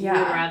sad. Like, you would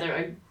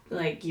rather,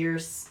 like, your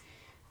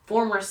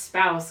former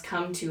spouse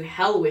come to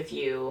hell with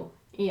you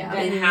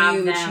than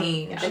have them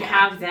change. Than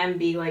have them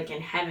be, like,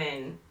 in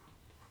heaven,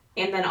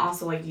 and then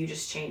also, like, you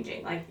just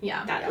changing. Like,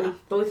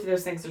 like, both of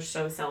those things are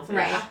so selfish.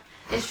 Right.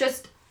 It's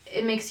just,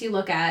 it makes you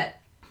look at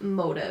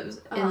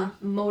motives, and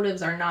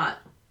motives are not,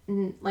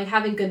 like,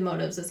 having good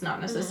motives does not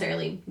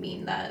necessarily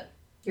mean that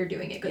you're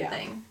doing a good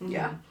thing.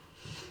 Yeah.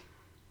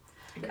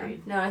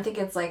 Agreed. No, I think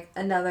it's, like,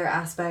 another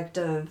aspect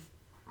of,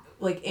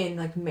 like, in,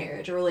 like,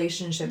 marriage or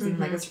relationships, even,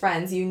 like, as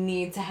friends, you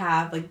need to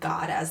have, like,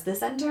 God as the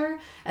center,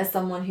 as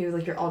someone who,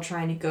 like, you're all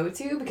trying to go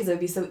to, because it would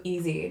be so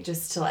easy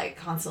just to, like,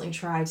 constantly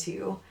try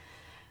to,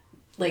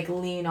 like,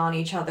 lean on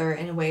each other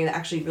in a way that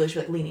actually really should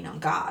be, like, leaning on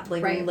God.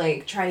 Like, we,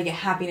 like, try to get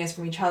happiness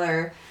from each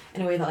other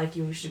in a way that, like,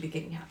 you should be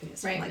getting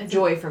happiness from, like,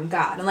 joy from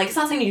God. And, like, it's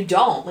not saying you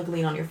don't, like,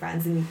 lean on your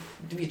friends and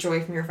get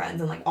joy from your friends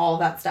and, like, all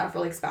that stuff for,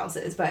 like,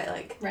 spouses, but,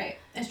 like... Right.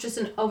 It's just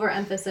an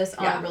overemphasis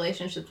on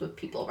relationships with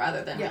people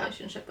rather than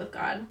relationship with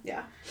God.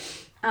 Yeah.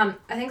 I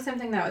think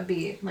something that would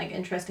be, like,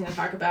 interesting to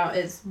talk about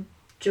is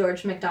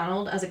George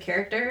MacDonald as a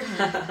character.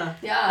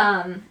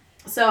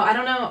 So, I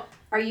don't know...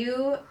 Are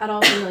you at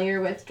all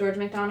familiar with George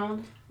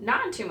MacDonald?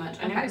 Not too much.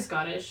 I know he's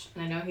Scottish,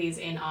 and I know he's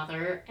an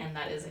author, and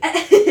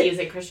he is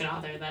a Christian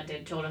author that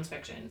did children's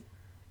fiction.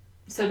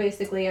 So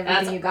basically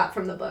everything you got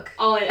from the book.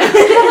 Oh, yeah.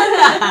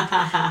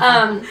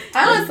 I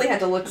honestly had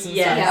to look some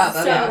stuff up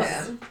about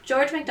him.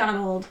 George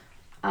MacDonald,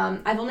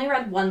 I've only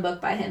read one book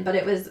by him, but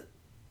it was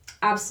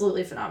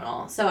absolutely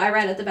phenomenal. So I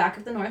read At the Back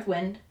of the North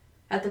Wind.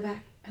 At the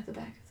back, is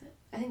it?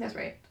 I think that's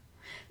right.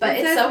 But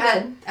it's so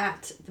good.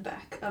 At the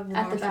back of the North Wind.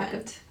 At the back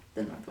of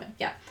the North Wind,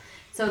 yeah.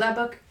 So that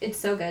book, it's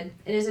so good.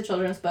 It is a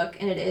children's book,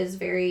 and it is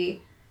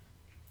very...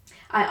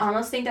 I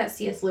almost think that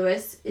C.S.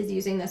 Lewis is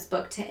using this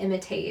book to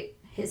imitate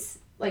his,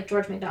 like,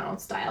 George MacDonald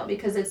style,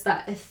 because it's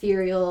that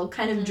ethereal,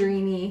 kind of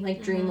dreamy,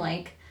 like,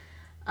 dreamlike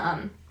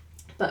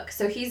book.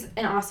 So he's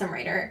an awesome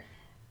writer.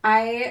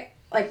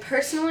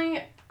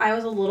 Personally, I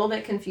was a little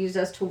bit confused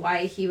as to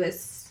why he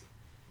was,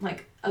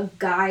 like, a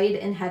guide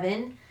in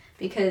heaven,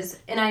 because,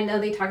 and I know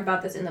they talk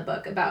about this in the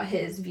book, about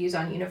his views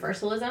on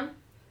universalism.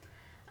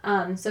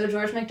 So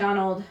George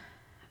MacDonald,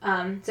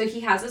 so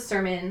he has a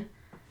sermon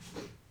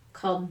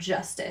called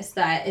Justice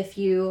that if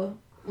you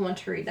want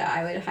to read that,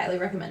 I would highly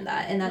recommend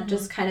that. And that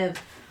just kind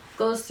of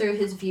goes through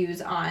his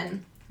views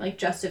on, like,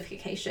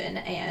 justification,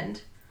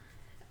 and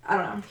I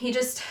don't know,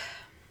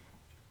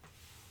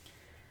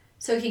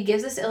 so he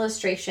gives this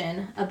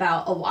illustration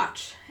about a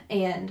watch,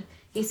 and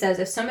he says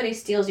if somebody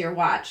steals your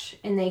watch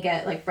and they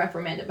get, like,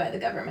 reprimanded by the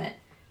government,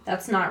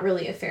 that's not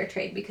really a fair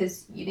trade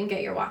because you didn't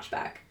get your watch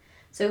back.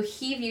 So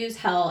he views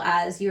hell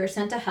as you are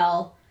sent to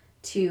hell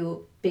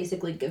to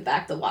basically give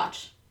back the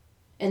watch.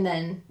 And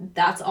then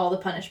that's all the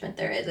punishment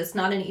there is. It's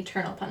not an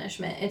eternal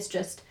punishment. It's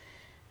just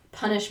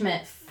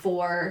punishment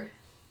for,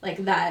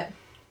 like, that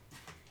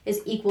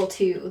is equal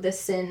to the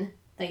sin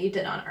that you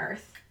did on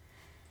earth.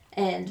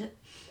 And,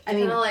 I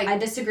mean, like I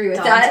disagree with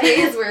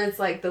Dante's, where it's,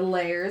 like, the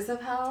layers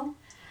of hell?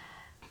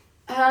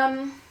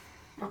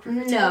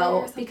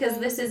 No, because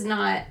this is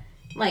not,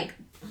 like,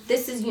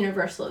 this is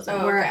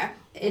universalism, where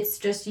it's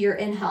just you're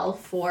in hell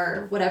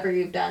for whatever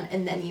you've done,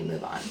 and then you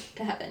move on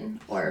to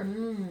heaven, or...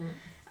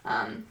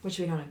 which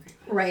we don't agree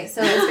with. Right,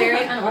 so it's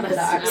very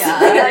unorthodox.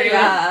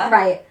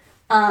 Right.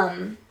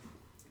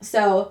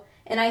 So,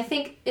 and I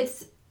think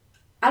it's...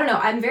 I don't know,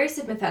 I'm very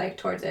sympathetic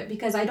towards it,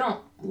 because I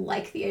don't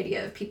like the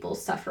idea of people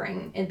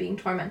suffering and being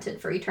tormented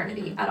for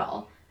eternity at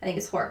all. I think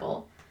it's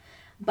horrible.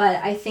 But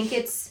I think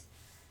it's...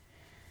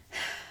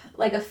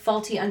 like a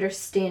faulty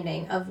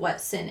understanding of what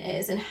sin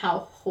is and how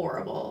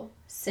horrible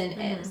sin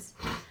is.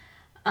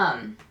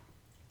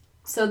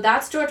 So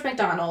that's George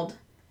MacDonald,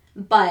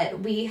 but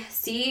we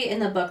see in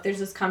the book there's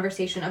this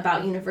conversation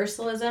about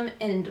universalism,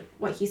 and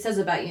what he says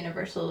about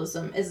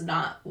universalism is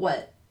not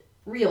what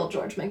real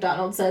George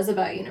MacDonald says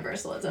about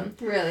universalism.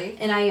 Really?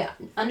 And I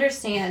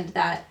understand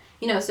that,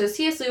 you know, so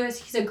C.S. Lewis,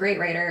 he's a great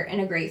writer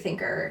and a great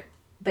thinker,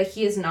 but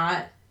he is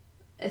not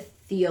a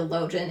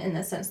theologian in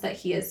the sense that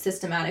he has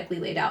systematically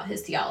laid out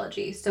his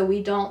theology. So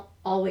we don't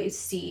always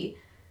see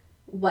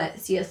what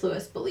C.S.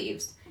 Lewis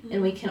believes.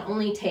 And we can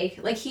only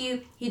take, like,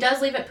 he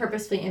does leave it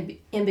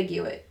purposefully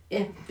ambiguous.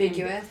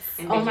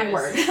 Oh, my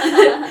word.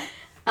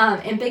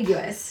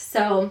 Ambiguous.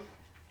 So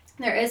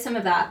there is some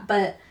of that,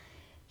 but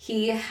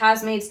he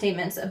has made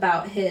statements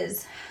about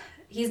he's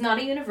not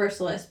a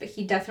universalist, but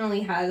he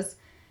definitely has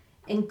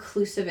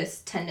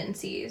inclusivist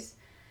tendencies.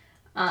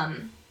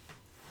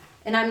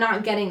 And I'm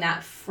not getting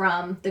that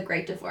from The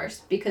Great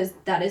Divorce, because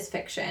that is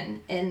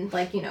fiction and,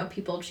 like, you know,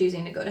 people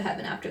choosing to go to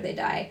heaven after they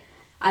die.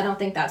 I don't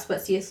think that's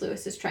what C.S.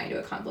 Lewis is trying to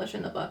accomplish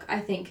in the book. I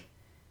think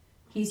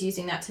he's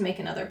using that to make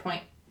another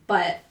point.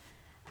 But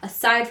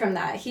aside from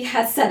that, he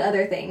has said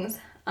other things.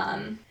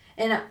 And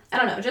I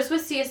don't know, just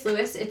with C.S.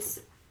 Lewis, it's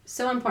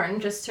so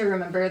important just to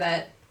remember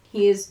that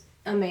he is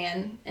a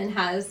man and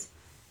has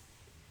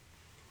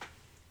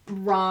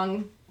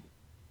wrong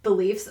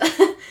beliefs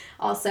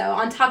also,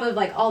 on top of,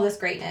 like, all this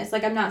greatness.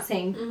 Like, I'm not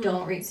saying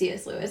don't read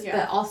C.S. Lewis,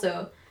 but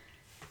also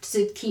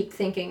to keep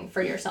thinking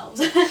for yourselves.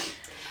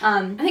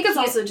 I think it's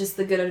also just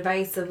the good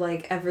advice of,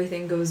 like,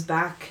 everything goes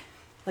back,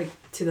 like,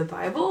 to the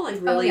Bible.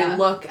 Like, really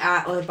look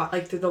at,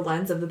 like, through the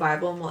lens of the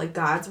Bible and what, like,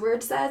 God's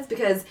word says.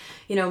 Because,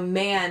 you know,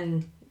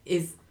 man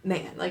is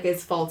man. Like,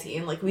 it's faulty.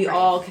 And, like, we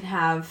all can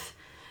have,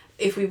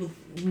 if we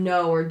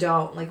know or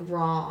don't, like,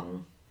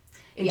 wrong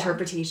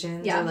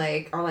interpretations or,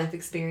 like, our life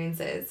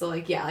experiences. So,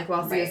 like, like,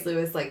 while C.S.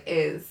 Lewis, like,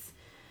 is,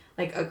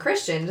 like, a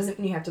Christian, doesn't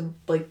mean you have to,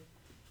 like,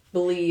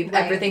 believe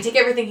everything, take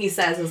everything he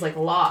says as, like,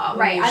 law.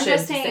 Right, I'm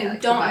just saying,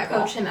 like, don't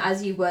approach him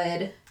as you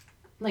would,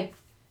 like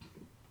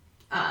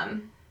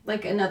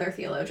another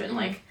theologian,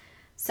 like,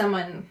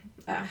 someone,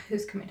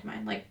 who's coming to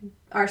mind, like,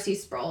 R.C.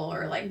 Sproul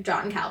or, like,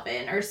 John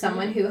Calvin, or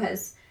someone who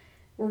has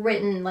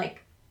written,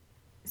 like,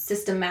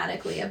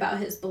 systematically about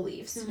his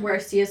beliefs, where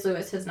C.S.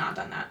 Lewis has not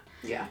done that.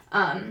 Yeah.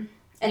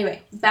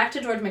 Anyway, back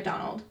to George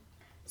MacDonald.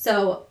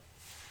 So,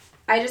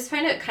 I just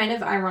find it kind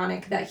of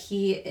ironic that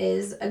he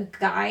is a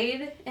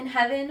guide in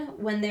heaven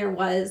when there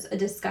was a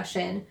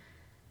discussion,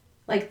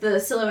 like the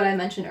silhouette I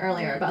mentioned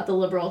earlier about the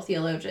liberal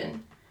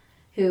theologian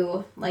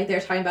who, like,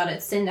 they're talking about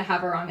it's sin to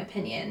have a wrong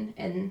opinion,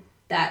 and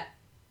that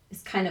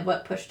is kind of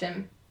what pushed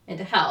him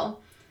into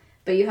hell.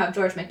 But you have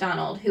George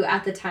MacDonald, who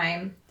at the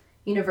time,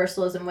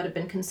 universalism would have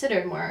been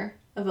considered more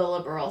of a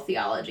liberal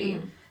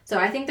theology. So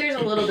I think there's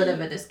a little bit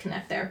of a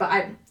disconnect there, but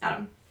I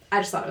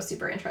just thought it was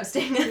super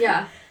interesting.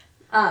 Yeah.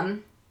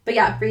 But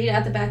yeah, read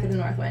At the Back of the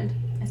North Wind.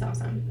 It's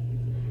awesome.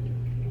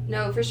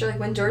 No, for sure. Like,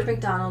 when George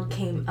MacDonald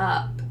came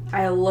up,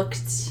 I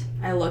looked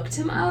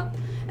him up,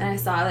 and I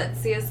saw that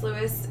C.S.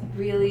 Lewis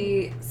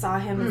really saw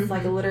him as,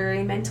 like, a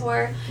literary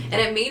mentor,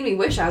 and it made me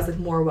wish I was, like,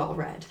 more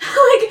well-read.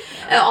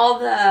 And all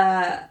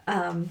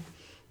the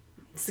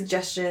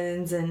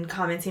suggestions and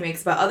comments he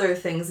makes about other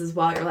things as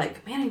well, you're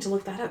like, man, I need to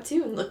look that up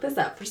too, and look this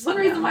up. Which is one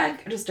reason why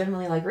I just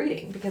generally like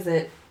reading, because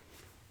it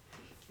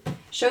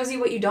shows you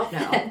what you don't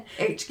know.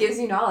 It gives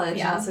you knowledge,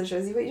 and also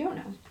shows you what you don't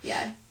know.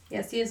 Yeah.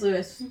 Yeah, C.S.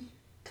 Lewis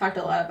talked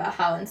a lot about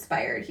how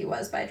inspired he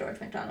was by George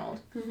MacDonald,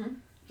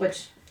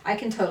 which I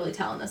can totally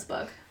tell in this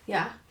book.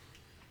 Yeah.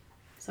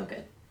 So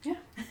good. Yeah.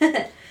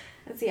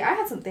 Let's see, I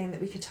had something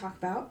that we could talk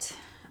about.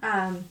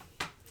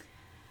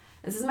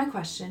 This is my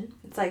question.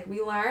 It's like,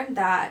 we learned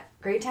that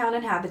Greytown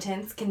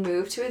inhabitants can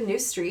move to a new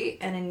street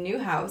and a new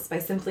house by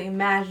simply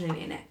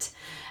imagining it.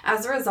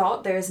 As a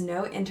result, there is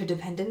no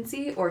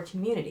interdependency or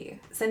community,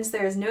 since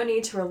there is no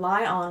need to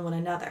rely on one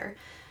another.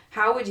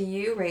 How would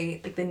you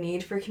rate, like, the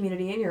need for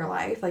community in your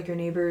life, like your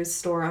neighbors,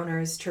 store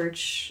owners,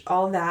 church,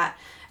 all of that?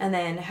 And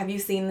then, have you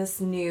seen this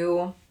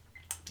new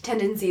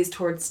tendencies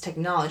towards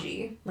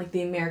technology, like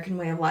the American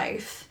way of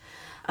life,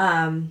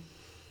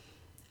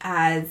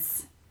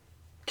 as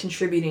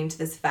contributing to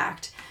this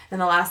fact?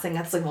 And the last thing,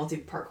 that's like a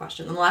multi-part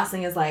question. And the last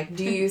thing is, like,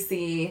 do you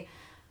see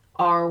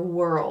our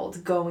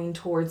world going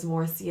towards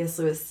more C.S.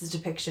 Lewis's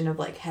depiction of,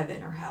 like,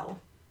 heaven or hell?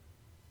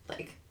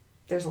 Like,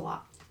 there's a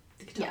lot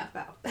we could talk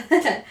about.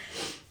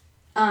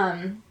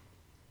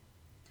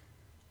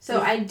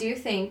 So I do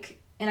think,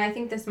 and I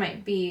think this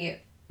might be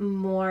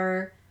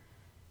more,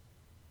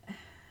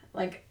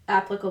 like,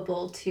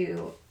 applicable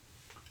to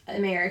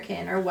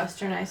American or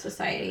Westernized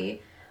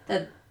society,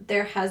 that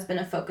there has been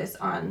a focus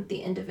on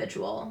the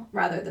individual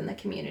rather than the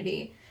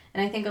community.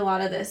 And I think a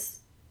lot of this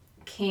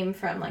came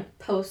from, like,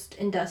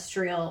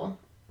 post-industrial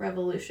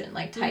revolution,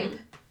 like, type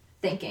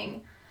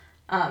thinking.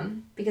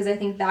 Because I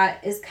think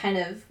that is kind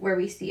of where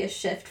we see a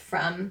shift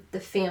from the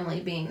family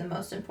being the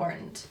most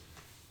important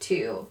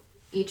to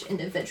each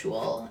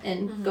individual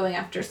and going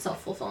after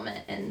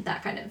self-fulfillment and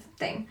that kind of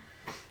thing.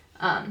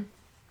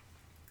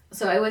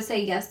 So I would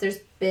say, yes, there's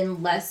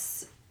been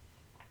less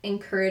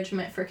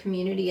encouragement for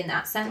community in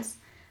that sense,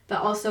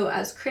 but also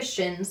as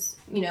Christians,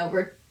 you know,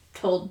 we're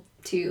told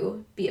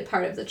to be a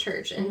part of the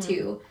church and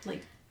to,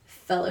 like,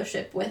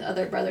 fellowship with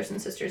other brothers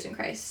and sisters in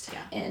Christ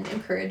and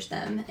encourage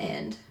them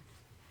and,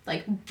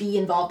 like, be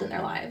involved in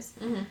their lives.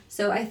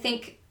 So I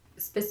think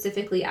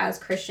specifically as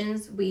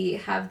Christians, we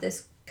have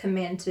this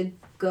command to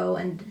go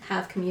and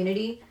have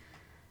community.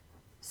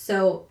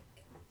 So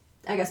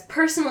I guess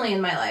personally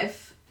in my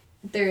life,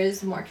 there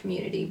is more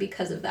community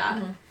because of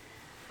that.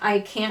 I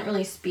can't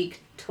really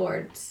speak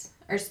towards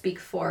or speak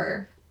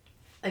for,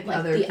 like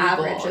other the people,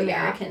 average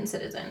American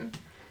citizen.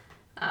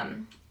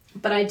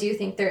 But I do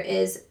think there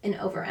is an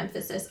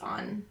overemphasis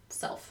on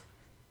self.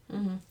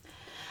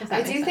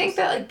 I do think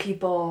that, like,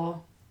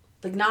 people,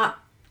 like,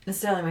 not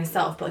necessarily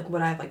myself, but, like,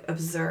 what I've, like,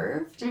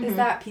 observed is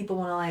that people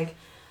want to, like,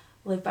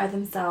 live by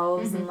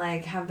themselves and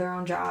like have their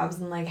own jobs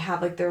and like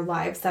have like their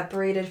lives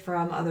separated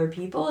from other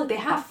people. Like they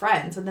have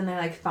friends, but then they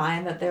like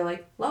find that they're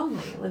like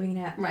lonely living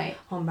at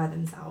home by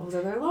themselves,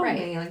 or they're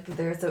lonely like that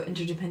they're so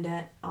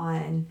interdependent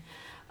on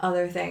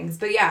other things.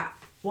 But yeah,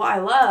 what I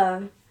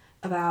love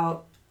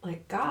about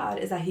like God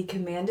is that he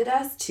commanded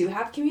us to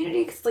have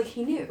community, because like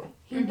he knew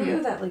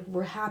that like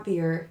we're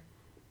happier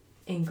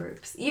in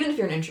groups, even if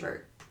you're an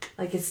introvert.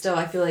 Like it's still,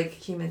 I feel like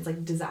humans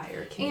like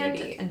desire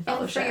community and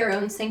fellowship. And for your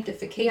own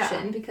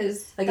sanctification,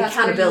 because like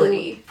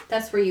accountability.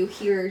 That's where you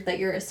hear that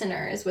you're a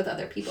sinner, is with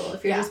other people.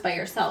 If you're just by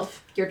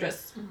yourself, you're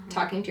just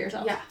talking to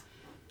yourself. Yeah.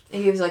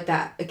 It gives like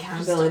that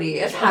accountability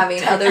of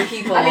having other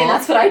people. I mean,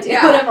 that's what I do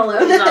when I'm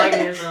alone. Talking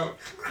to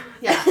yourself.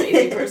 Yeah.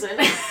 Crazy person.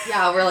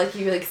 Yeah, where like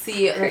you like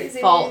see like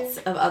faults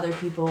of other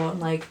people and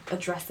like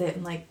address it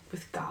and like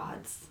with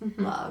God's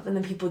love, and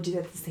then people do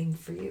that the same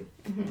for you.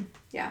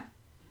 Yeah.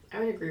 I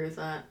would agree with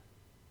that.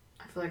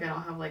 I feel like I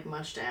don't have like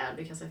much to add,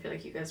 because I feel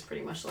like you guys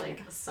pretty much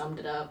like summed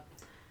it up.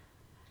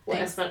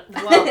 Thanks. But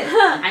well,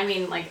 I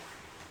mean, like,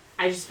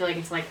 I just feel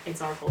like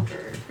it's our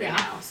culture right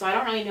now. So I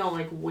don't really know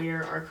like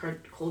where our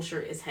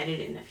culture is headed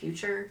in the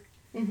future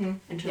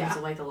in terms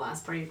of like the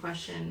last part of your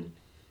question.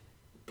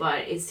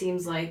 But it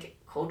seems like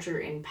culture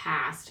in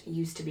past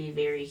used to be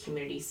very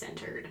community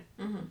centered.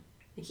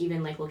 Like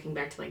even like looking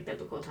back to like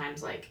biblical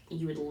times, like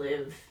you would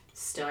live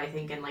still, I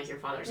think, in like your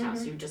father's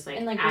house. You would just like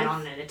add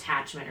on an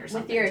attachment or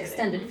something with your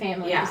extended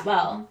family as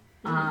well.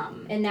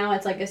 And now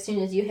it's like as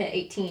soon as you hit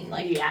 18,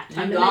 like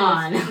you're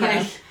gone.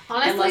 Yeah.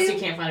 Honestly, unless you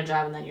can't find a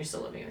job and then you're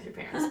still living with your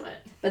parents,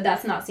 but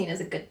that's not seen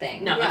as a good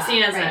thing. No, it's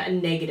seen as a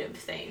negative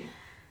thing.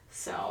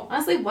 So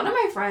honestly, one of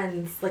my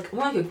friends, like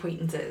one of my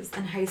acquaintances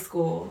in high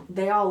school,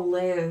 they all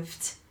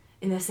lived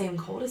in the same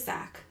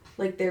cul-de-sac.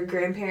 Like their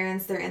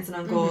grandparents, their aunts and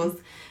uncles,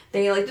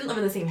 they like didn't live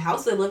in the same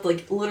house. They lived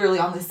like literally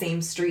on the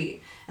same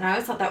street. And I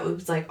always thought that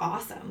was like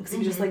awesome, because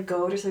you just like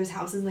go to each other's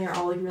houses and they're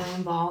all like really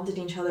involved in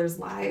each other's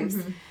lives.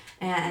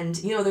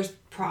 And you know, there's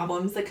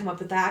problems that come up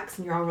with that,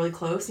 because you're all really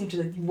close and you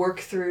have to like work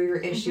through your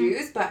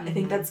issues. But I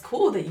think that's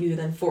cool that you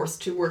then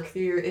forced to work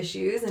through your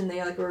issues, and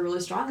they like were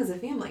really strong as a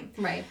family.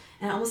 Right.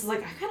 And I almost was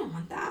like, I kind of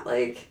want that.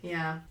 Like,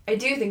 yeah, I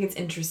do think it's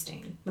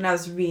interesting. When I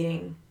was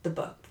reading the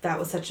book, that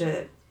was such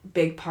a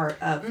big part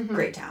of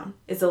Great Town,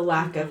 is a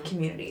lack of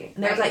community.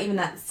 And there was like even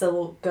that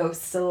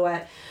ghost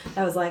silhouette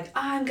that was like,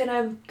 I'm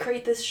gonna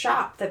create this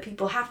shop that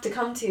people have to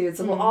come to,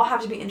 so we'll all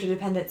have to be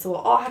interdependent, so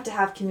we'll all have to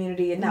have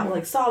community, and that will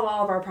like solve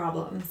all of our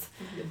problems.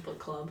 Like a book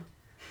club.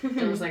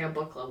 There was like a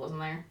book club,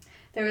 wasn't there?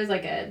 There was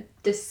like a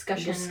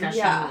discussion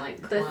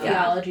like the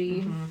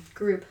theology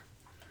group.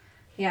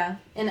 Yeah.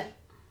 And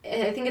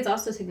I think it's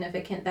also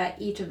significant that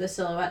each of the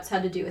silhouettes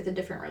had to do with a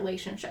different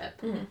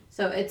relationship.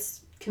 So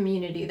it's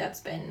community that's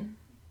been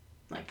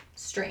like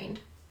strained.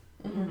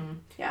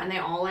 Yeah, and they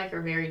all like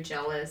are very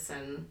jealous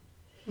and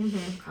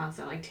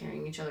constantly like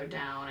tearing each other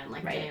down and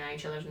like getting on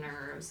each other's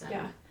nerves. And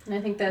and I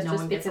think that's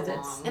just because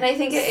it's, and I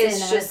think it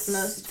is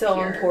just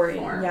so important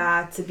form.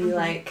 To be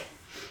like,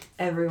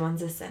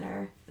 everyone's a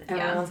sinner,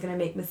 everyone's gonna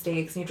make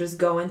mistakes, and you just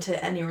go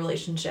into any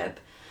relationship,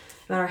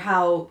 no matter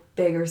how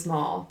big or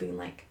small, being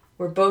like,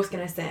 we're both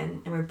gonna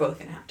sin and we're both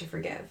gonna have to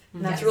forgive.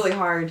 And that's really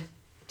hard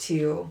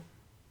to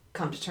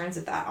come to terms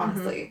with that,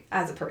 honestly,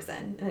 as a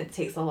person, and it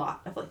takes a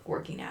lot of like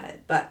working at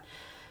it. But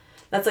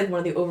that's like one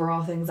of the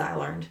overall things I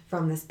learned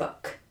from this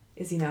book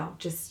is, you know,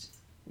 just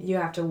you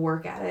have to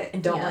work at it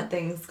and don't let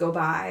things go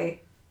by,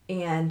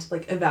 and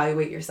like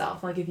evaluate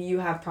yourself. Like if you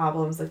have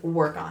problems, like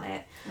work on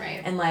it,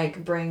 and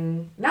like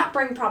not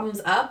bring problems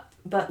up,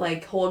 but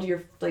like hold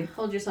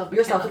yourself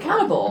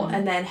accountable,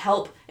 and then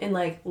help in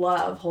like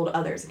love hold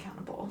others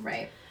accountable.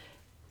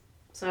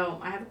 So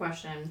I have a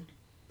question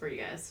for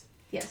you guys.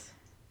 Yes.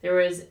 There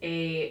was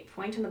a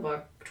point in the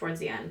book towards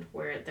the end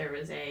where there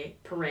was a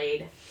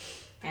parade,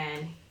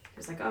 and he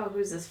was like, oh,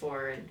 who's this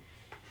for? And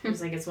he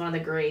was like, it's one of the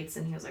greats.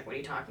 And he was like, what are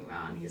you talking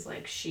about? And he's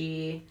like,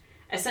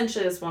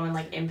 essentially this woman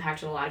like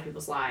impacted a lot of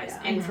people's lives.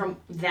 And from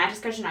that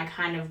discussion, I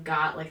kind of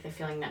got like the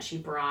feeling that she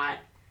brought,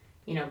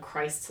 you know,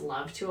 Christ's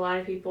love to a lot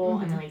of people,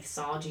 and like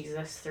saw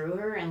Jesus through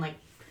her. And like,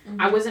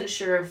 I wasn't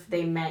sure if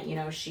they meant, you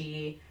know,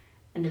 she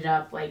ended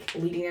up like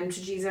leading them to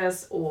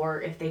Jesus,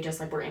 or if they just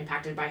like were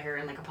impacted by her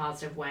in like a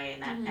positive way,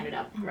 and that ended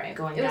up going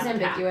down. It was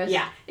ambiguous.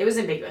 Yeah, it was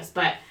ambiguous,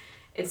 but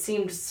it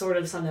seemed sort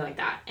of something like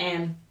that.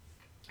 And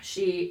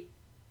she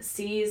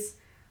sees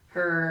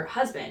her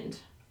husband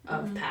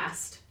of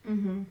past,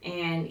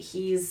 and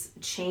he's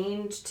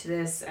chained to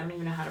this, I don't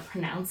even know how to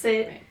pronounce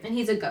it. And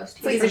he's a ghost.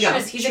 He's a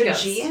ghost.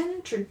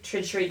 Trajan?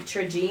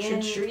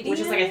 Trajan, which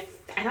is like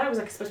I thought it was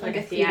like supposed to be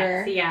like a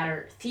theater. Maybe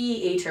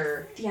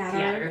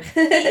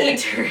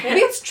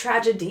it's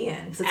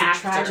tragedian, because it's a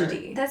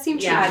tragedy. That seemed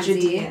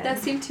tragedy. That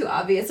seemed too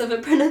obvious of a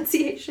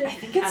pronunciation. I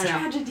think it's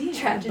tragedy.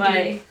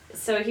 Tragedy. But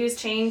so he was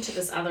chained to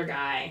this other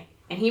guy,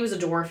 and he was a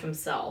dwarf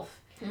himself.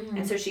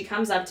 And so she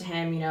comes up to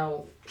him, you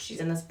know, she's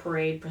in this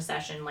parade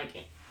procession, like,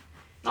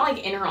 not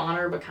like in her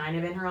honor, but kind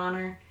of in her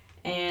honor.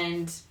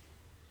 And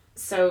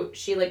so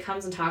she like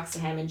comes and talks to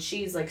him, and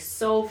she's like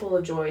so full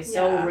of joy,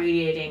 so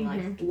radiating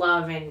like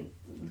love and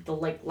the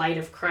like light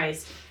of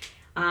Christ,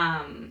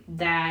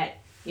 that,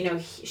 you know,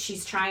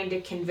 she's trying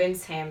to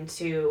convince him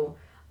to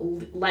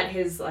let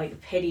his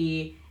like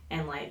pity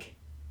and like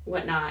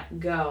whatnot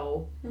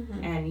go,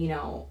 and, you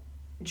know,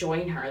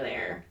 join her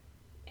there.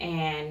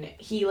 And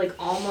he like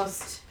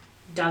almost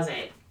does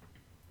it,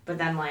 but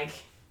then like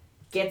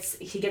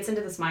he gets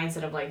into this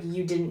mindset of like,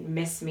 you didn't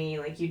miss me,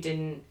 like you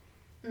didn't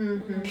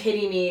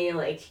pity me,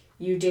 like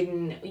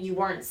you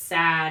weren't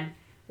sad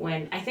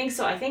when I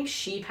think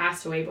she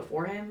passed away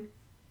before him.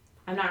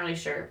 I'm not really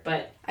sure,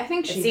 but I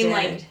think it seemed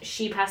like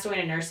she passed away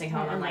in a nursing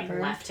home and like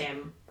left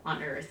him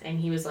on Earth, and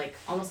he was like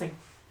almost like,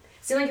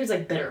 seemed like he was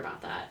like bitter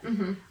about that.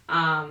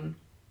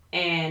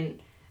 And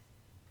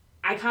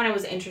I kind of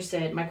was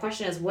interested. My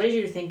question is, what did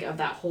you think of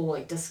that whole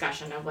like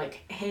discussion of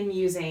like him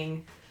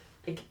using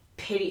like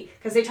pity?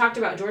 Because they talked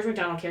about, George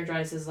MacDonald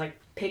characterizes like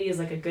pity is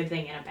like a good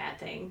thing and a bad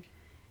thing,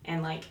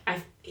 and like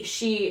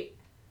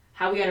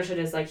how we understood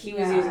it is like he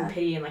was using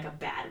pity in like a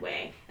bad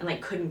way and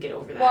like couldn't get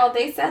over that. Well,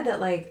 they said that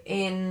like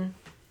in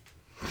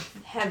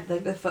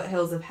like the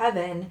foothills of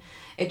heaven,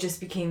 it just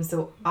became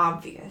so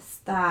obvious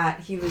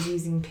that he was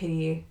using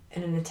pity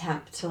in an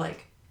attempt to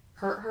like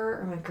hurt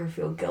her or make her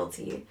feel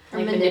guilty. Or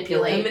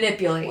manipulate.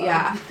 Well.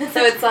 Yeah.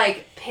 So it's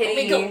like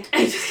pity.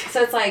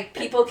 So it's like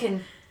people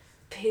can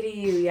pity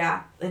you,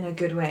 in a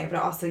good way,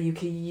 but also you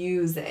can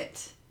use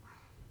it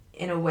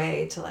in a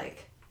way to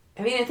like,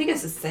 I mean, I think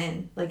it's a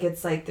sin. Like,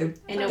 it's like they're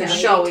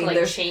showing, to,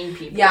 like, shame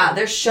people. Yeah,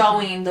 they're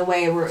showing the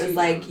way where it's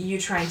like you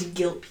trying to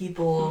guilt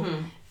people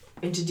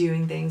into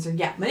doing things, or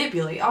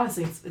manipulate.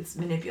 Honestly, it's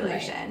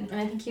manipulation. Right.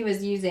 And I think he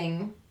was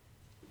using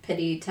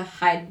pity to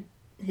hide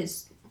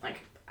his,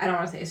 like, I don't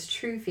want to say his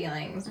true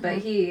feelings, but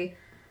he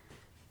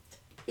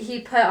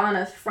put on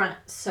a front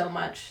so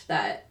much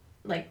that,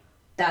 like,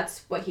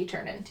 that's what he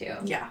turned into.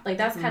 Yeah. Like,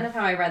 that's kind of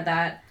how I read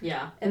that.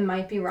 Yeah. It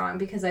might be wrong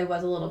because I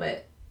was a little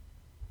bit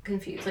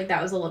confused. Like,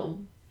 that was a little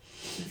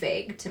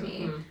vague to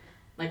me.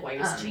 Like, why he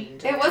was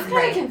chained. It was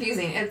kind of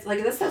confusing. It's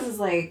like, this is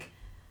like,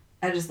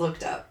 I just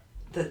looked up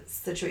the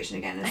situation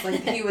again. It's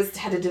like he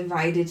had a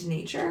divided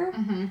nature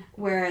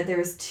where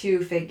there's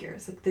two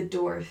figures, like the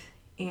dwarf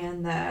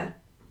and the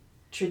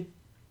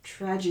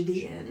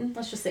tragedian.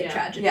 Let's just say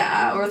tragedy.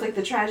 Yeah, or it's like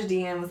the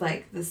tragedian was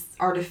like this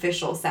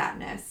artificial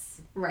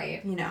sadness.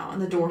 Right. You know,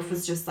 and the dwarf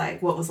was just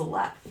like what was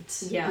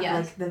left. Yeah.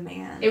 Like the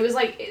man. It was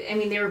like, I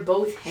mean, they were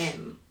both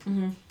him,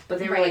 but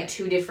they were like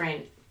two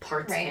different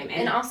parts of him.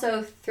 And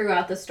also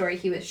throughout the story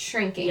he was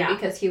shrinking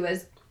because he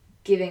was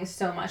giving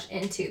so much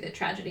into the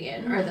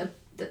tragedian or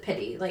the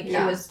pity. Like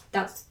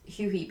that's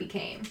who he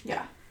became.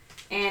 Yeah.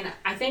 And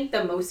I think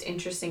the most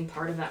interesting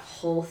part of that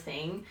whole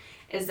thing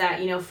is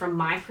that, you know, from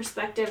my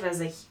perspective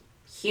as a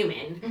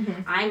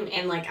human,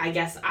 I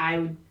guess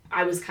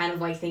I was kind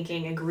of like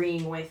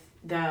agreeing with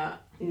the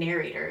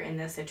narrator in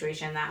this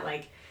situation that,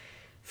 like,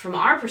 from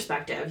our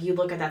perspective, you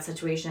look at that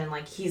situation and,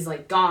 like, he's,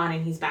 like, gone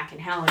and he's back in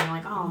hell and you're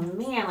like, oh,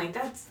 man, like,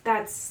 that's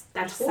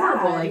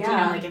horrible. Sad, like, you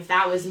know, like, if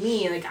that was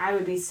me, like, I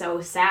would be so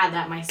sad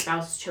that my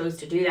spouse chose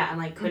to do that and,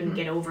 like, couldn't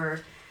get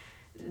over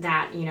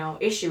that, you know,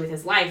 issue with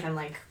his life and,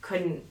 like,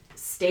 couldn't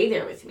stay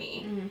there with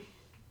me.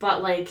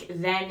 But, like,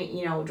 then,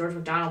 you know, George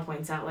MacDonald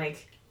points out,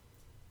 like,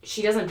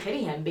 she doesn't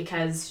pity him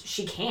because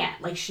she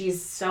can't. Like,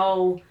 she's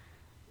so,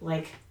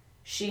 like,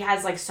 she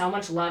has, like, so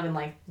much love and,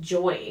 like,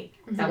 joy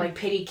that, like,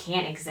 pity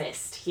can't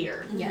exist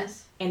here.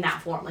 Yes. In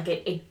that form.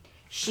 Like,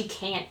 she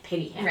can't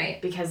pity him.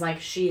 Right. Because, like,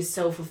 she is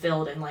so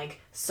fulfilled and,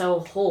 like, so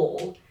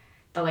whole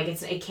that, like,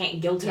 it can't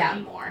guilt her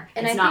anymore.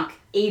 And it's not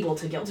able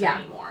to guilt her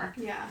anymore.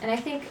 Yeah. And I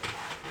think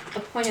a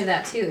point of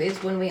that, too,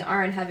 is when we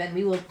are in heaven,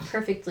 we will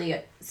perfectly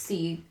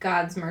see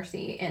God's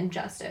mercy and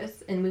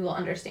justice, and we will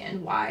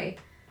understand why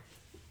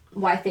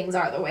things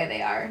are the way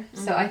they are.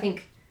 So I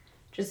think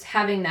just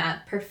having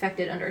that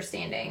perfected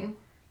understanding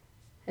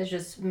has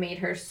just made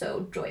her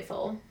so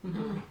joyful.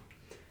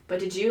 But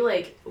did you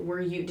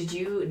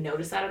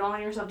notice that at all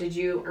in yourself?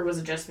 Or was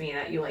it just me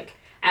that you, like,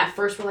 at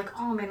first were like,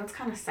 oh man, that's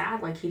kind of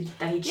sad, like, he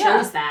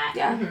chose that.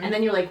 Yeah. And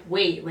then you're like,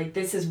 wait, like,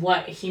 this is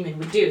what a human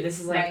would do. This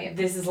is, like,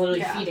 this is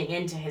literally feeding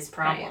into his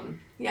problem. Right.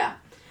 Yeah.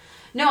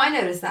 No, I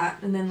noticed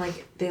that. And then,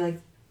 like,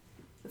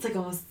 it's like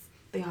almost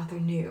the author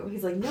knew.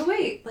 He's like, no,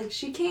 wait, like,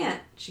 she can't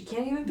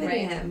even pity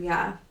him.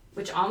 Yeah.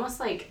 Which almost,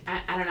 like,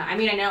 I don't know. I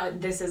mean, I know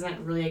this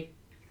isn't really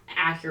an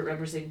accurate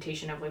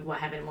representation of, like, what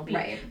heaven will be.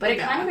 Right. But it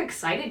kind of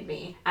excited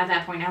me at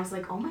that point. I was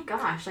like, oh my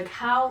gosh, like,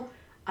 how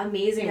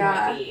amazing will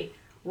it be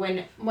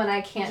when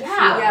I can't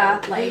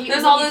feel like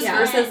there's all those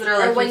verses that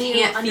are like, when you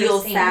can't feel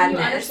sadness.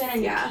 You understand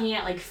and you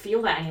can't, like,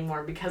 feel that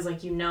anymore because,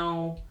 like, you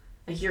know,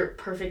 like, you're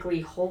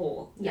perfectly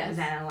whole. Yes.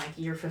 Then, and, like,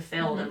 you're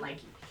fulfilled and, like,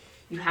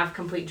 you have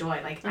complete joy.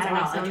 Like, That's I don't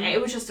know. awesome. Like,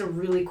 it was just a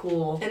really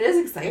cool It is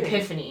exciting.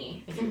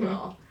 epiphany, if you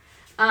will.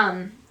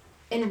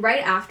 And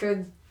right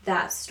after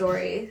that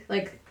story,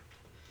 like,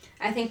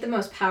 I think the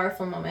most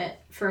powerful moment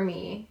for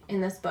me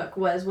in this book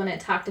was when it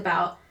talked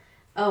about,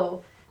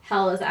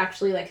 hell is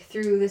actually, like,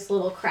 through this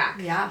little crack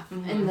in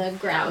the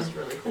ground. That was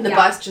really cool. And the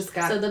bus just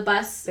got so the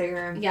bus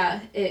bigger. Yeah,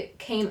 it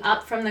came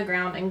up from the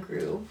ground and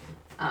grew.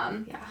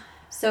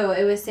 So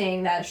it was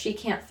saying that she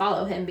can't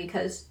follow him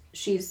because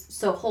she's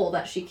so whole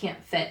that she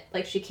can't fit,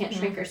 like she can't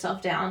shrink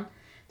herself down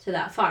to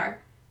that far,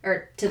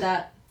 or to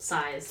that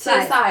size. So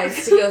the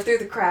size to go through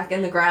the crack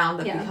in the ground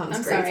that becomes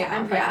I'm Great sorry, Town.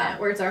 I'm pregnant.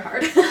 Words are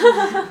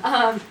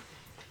hard.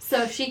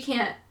 So she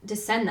can't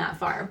descend that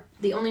far.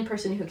 The only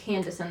person who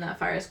can descend that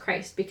far is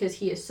Christ, because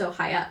he is so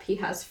high up. He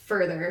has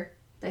further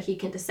that he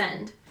can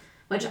descend,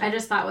 which I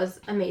just thought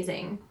was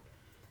amazing.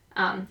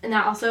 And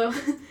that also,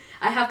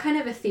 I have kind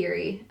of a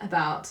theory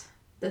about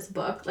this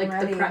book, like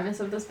the premise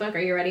of this book. Are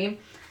you ready?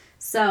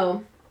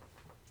 So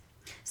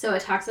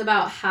it talks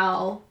about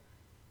how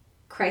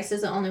Christ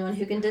is the only one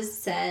who can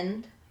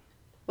descend.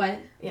 What?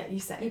 Yeah, you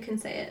say You it. can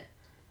say it.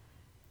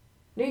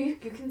 No, you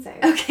can say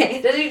it.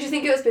 Okay. Did you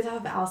think it was based off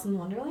of Alice in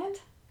Wonderland?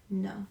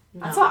 No.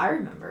 That's what I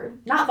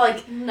remembered. Not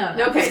like... No.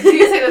 Okay,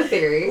 you say the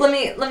theory. Let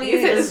me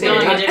You say This the is going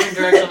theory. in a different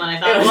direction than I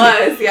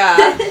thought It was,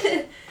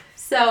 yeah.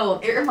 So,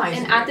 It reminds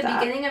me and at of the that.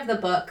 beginning of the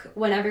book,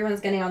 when everyone's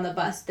getting on the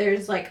bus,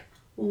 there's like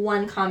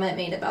one comment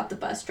made about the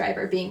bus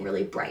driver being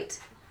really bright.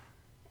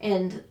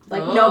 And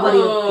like nobody...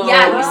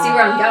 Yeah, you see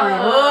where I'm going.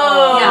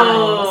 Oh, Yeah,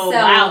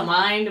 so- wow,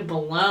 mind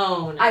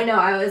blown. I know,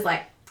 I was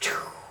like...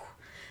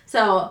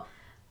 So,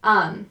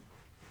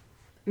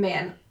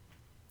 man,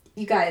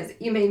 you guys,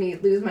 you made me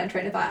lose my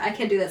train of thought. I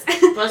can't do this.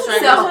 Bus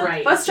driver's So,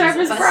 bright. bus driver's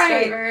Jesus. Bus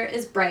bright. driver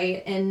is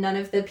bright, and none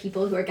of the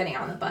people who are getting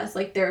on the bus,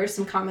 like, there are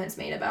some comments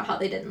made about how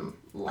they didn't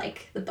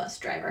like the bus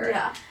driver.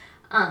 Yeah.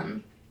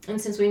 And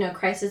since we know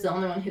Christ is the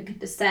only one who can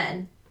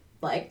descend,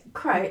 like,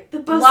 Right. The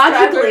bus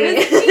logically, driver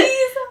is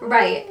Jesus.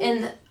 right.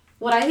 And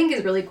what I think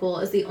is really cool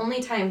is the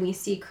only time we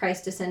see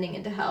Christ descending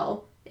into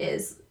hell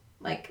is,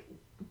 like,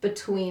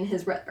 between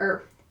his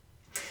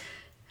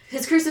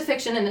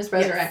crucifixion and his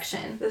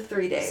resurrection. The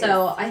 3 days.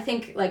 So I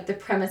think, like, the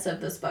premise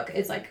of this book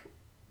is, like,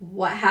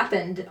 what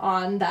happened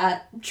on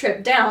that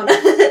trip down.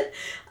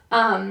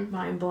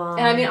 Mind blown.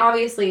 And I mean,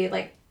 obviously,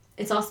 like,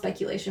 it's all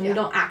speculation. Yeah. We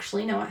don't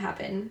actually know what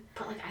happened.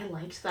 But like, I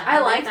liked that. I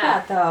like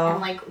that though. And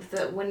like,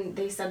 when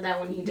they said that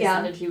when he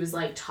descended, he was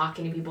like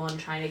talking to people and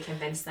trying to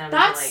convince them.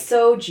 That's to, like,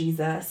 so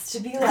Jesus to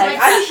be like, like,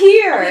 I'm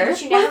here. Okay,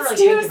 but you never Let's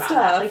really do think about stuff.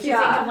 that. Like, you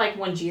yeah. think of like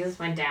when Jesus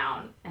went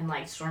down and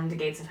like stormed the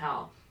gates of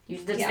hell. You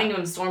just Yeah. think of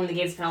him storming the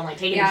gates of hell, like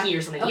taking Yeah. a key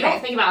or something. Okay. You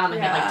don't think about him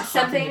and Yeah. like talking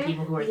Something- to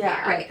people who are yeah.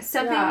 there. Right.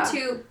 Something Yeah.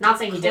 to Not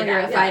saying he did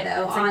that. clarify, but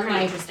though, it's on, like, pretty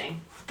like,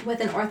 interesting. with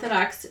an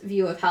Orthodox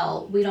view of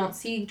hell, we don't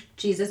see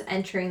Jesus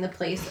entering the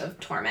place of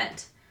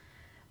torment.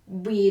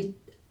 We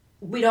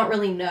don't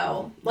really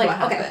know. Like,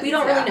 What okay, happens, we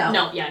don't yeah. really know.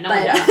 No, yeah, no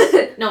But one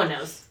knows. No one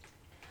knows.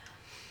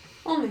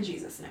 Only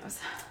Jesus knows.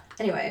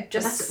 anyway,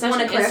 That's just such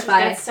want to an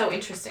clarify. That's so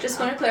interesting. Just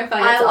though. want to clarify.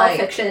 I It's all like-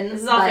 fiction.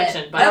 This is all but-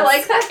 fiction, but I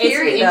like that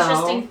theory it's an though.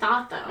 interesting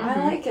thought, though.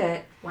 I like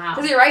it. Wow.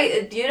 Because you're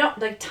right. You don't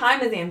like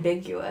time is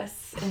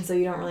ambiguous, and so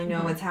you don't really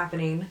know what's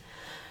happening.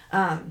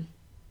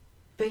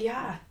 But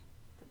yeah,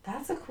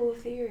 that's a cool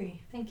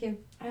theory. Thank you.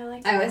 I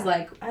like. I that. was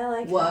like, I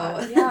like. whoa.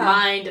 That. Yeah.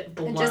 Mind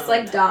blown. it just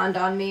like dawned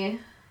on me.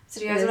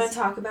 So do you guys want to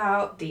talk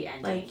about the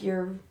ending. like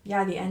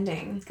the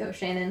ending? Let's go,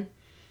 Shannon.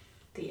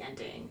 The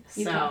ending.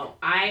 You So talk.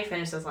 I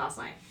finished this last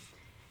night,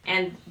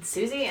 and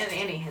Susie and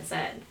Annie had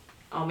said,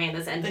 "Oh man,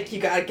 this ending. Like, you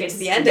gotta get to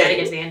the You gotta ending."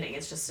 get to the ending.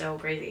 It's just so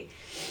crazy."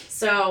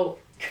 So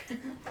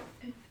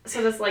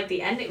this like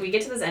the ending. We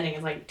get to this ending.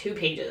 It's like 2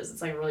 pages.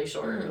 It's like really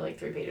short, or like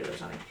 3 pages or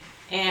something,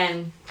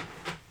 and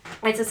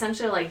it's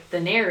essentially like the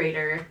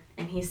narrator,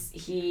 and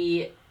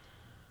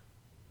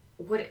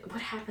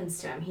what happens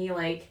to him? He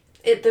like.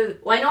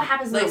 Well, I know it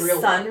happens in the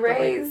real sun world, but, like,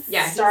 rays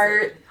he's-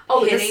 start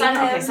Oh, the hitting sun.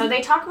 him. Okay, so they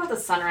talk about the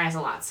sunrise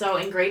a lot. So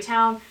in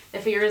Greytown, the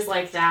fear is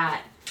like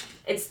that.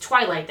 It's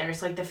twilight there,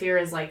 so like the fear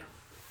is like,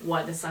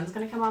 what, the sun's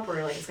gonna come up,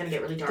 or like it's gonna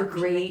get really dark. the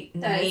great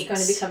That night. it's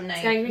going to become night.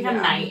 It's gonna become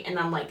Yeah. night, and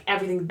then like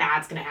everything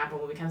bad's gonna happen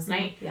when it becomes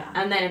night. Yeah.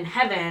 And then in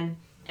heaven,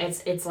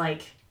 it's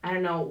like I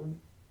don't know,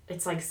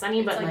 it's like sunny,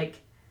 It's but like like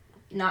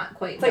Not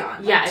quite Like,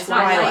 dawn. yeah, it's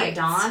not twilight. like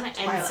dawn, and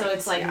so Twilight,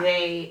 it's like yeah.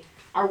 they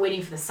are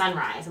waiting for the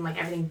sunrise, and like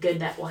everything good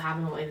that will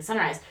happen will wait the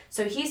sunrise.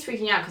 So he's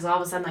freaking out because all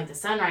of a sudden like the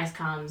sunrise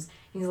comes,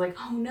 and he's like,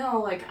 oh no,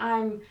 like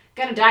I'm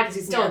gonna die because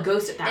he's still Yeah. a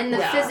ghost at that And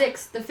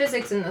point. the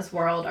physics in this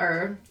world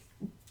are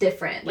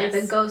different. Like,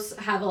 Yes. the ghosts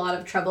have a lot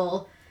of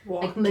trouble,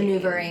 like, Walking.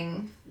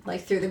 maneuvering,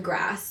 like, through the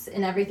grass,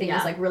 and everything Yeah.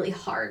 is, like, really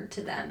hard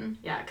to them.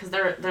 Yeah, because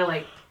they're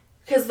like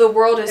Because the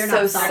world is They're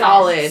so not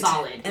solid. solid,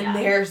 Solid, and yeah.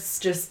 there's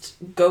just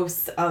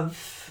ghosts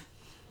of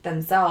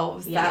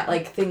themselves Yeah. that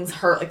like things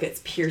hurt, like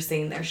it's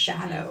piercing their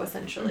shadow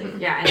essentially. Mhm.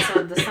 yeah, and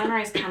so the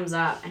sunrise comes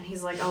up, and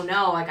he's like, oh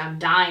no, like I'm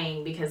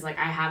dying because like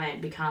I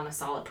haven't become a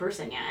solid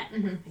person yet.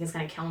 Mhm. Like it's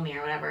gonna kill me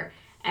or whatever.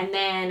 And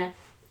then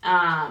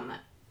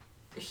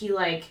he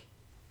like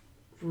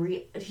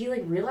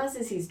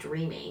realizes he's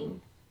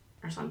dreaming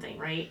or something,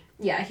 right?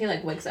 Yeah, he,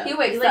 like, wakes up. He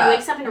wakes He like up.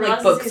 wakes up and like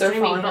realizes books he's are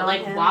dreaming, falling but on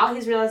like him. while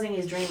he's realizing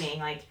he's dreaming,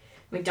 like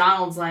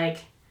McDonald's like,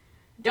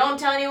 don't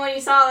tell anyone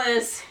you saw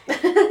this.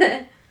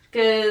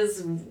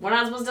 Because we're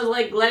not supposed to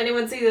like let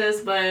anyone see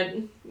this, but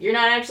you're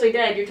not actually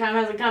dead. Your time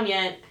hasn't come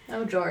yet.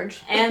 Oh, George.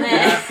 And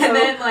then, and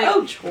then like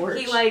oh George.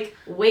 he like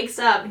wakes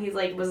up. He's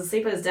like was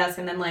asleep at his desk,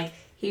 and then like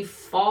he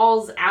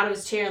falls out of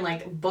his chair and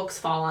like books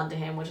fall onto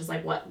him, which is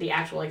like what the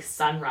actual like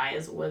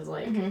sunrise was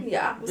like.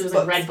 Yeah. It was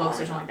like red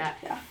books or something like that.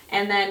 Yeah.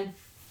 And then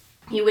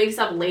he wakes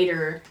up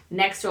later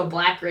next to a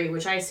black grate,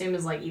 which I assume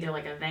is like either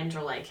like a vent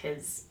or like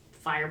his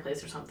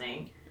fireplace or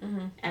something.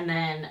 And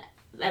then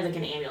like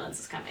an ambulance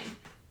is coming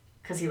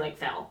because he like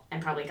fell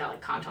and probably got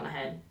like conked on the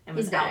head and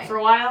was out for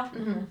a while.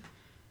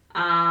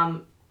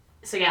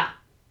 So yeah,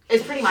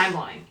 it's pretty mind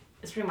blowing.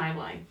 It's pretty mind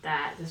blowing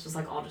that this was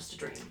like all just a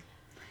dream.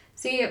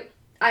 See,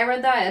 I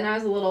read that and I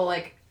was a little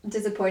like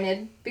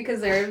disappointed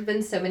because there have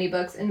been so many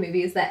books and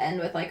movies that end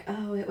with like,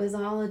 oh, it was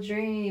all a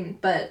dream,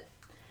 but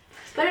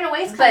in a way,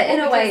 it's kind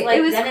of cool because, like,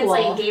 it was then cool.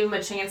 It's like it gave him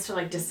a chance to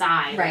like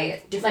decide,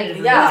 right?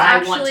 Definitively, Like,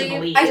 I want to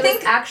believe. I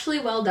think actually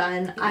well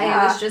done. Yeah.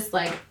 I was just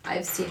like,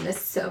 I've seen this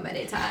so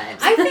many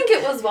times. I think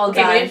it was well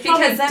okay, done but it's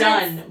because probably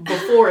done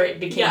before it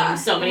became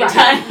so many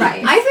times.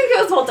 Right. I think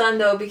it was well done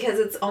though because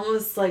it's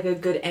almost like a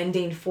good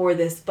ending for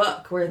this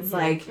book where it's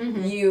like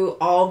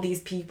all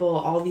these people,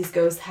 all these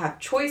ghosts have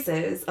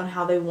choices on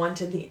how they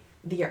wanted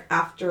the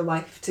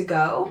afterlife to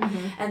go,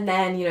 and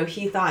then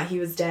he thought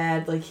he was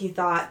dead, like he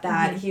thought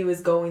that he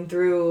was going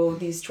through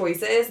these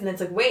choices, and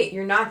it's like, wait,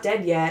 you're not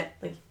dead yet,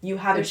 like you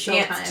have a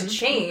chance to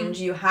change,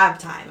 you have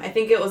time. I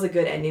think it was a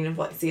good ending of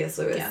what C.S.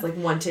 Lewis like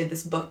wanted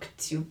this book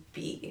to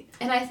be.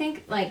 And I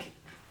think like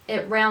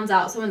it rounds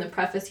out, so in the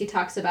preface he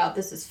talks about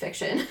this is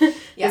fiction.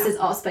 This is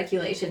all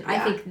speculation. I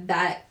think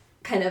that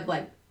kind of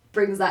like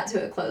brings that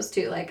to a close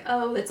too, like,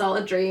 oh, it's all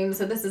a dream,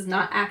 so this is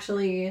not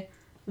actually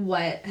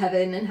what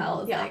heaven and hell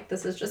is like.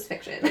 This is just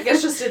fiction. Like,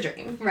 it's just a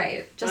dream.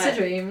 Right. Just a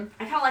dream.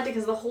 I kind of liked it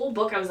because the whole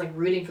book I was like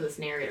rooting for this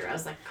narrator. I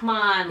was like, come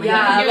on.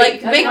 Like,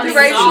 like make the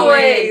right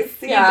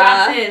choice. You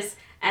got this.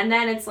 And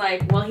then it's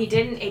like, well, it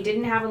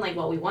didn't happen like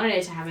what we wanted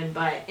it to happen,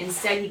 but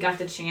instead he got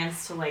the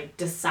chance to like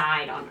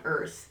decide on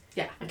Earth.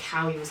 Yeah. Like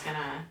how he was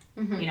gonna,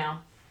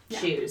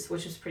 choose,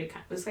 which was it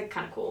was like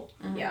kind of cool.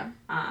 Yeah.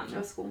 That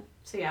was cool.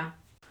 So yeah.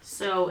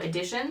 So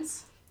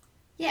editions.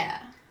 Yeah.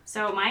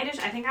 So my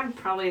edition, I think I'm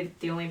probably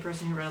the only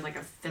person who read like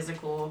a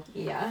physical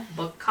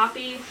book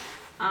copy.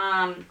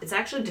 It's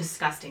actually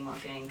disgusting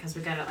looking because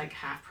we got it like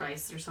half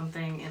price or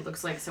something. It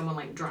looks like someone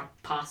like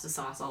dropped pasta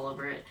sauce all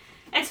over it.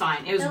 It's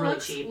fine. It was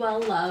really cheap.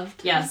 Well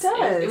loved. Yes, it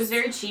does. It was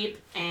very cheap,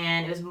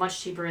 and it was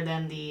much cheaper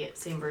than the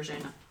same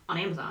version on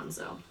Amazon.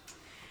 So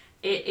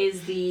it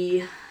is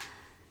the.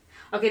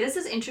 Okay, this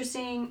is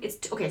interesting.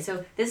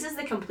 So this is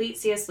the complete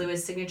C.S.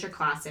 Lewis Signature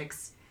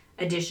Classics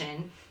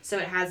edition. So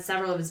it has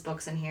several of his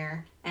books in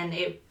here, and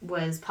it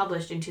was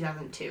published in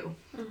 2002.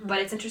 But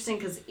it's interesting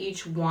because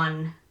each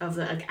one of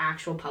the like,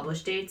 actual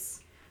published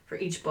dates for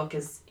each book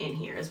is in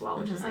here as well,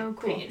 which is like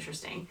pretty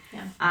interesting.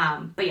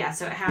 Yeah. But yeah,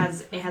 so it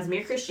has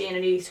Mere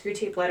Christianity,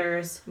 Screwtape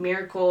Letters,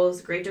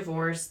 Miracles, Great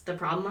Divorce, The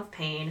Problem of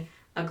Pain,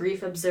 A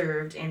Grief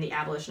Observed, and The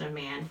Abolition of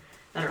Man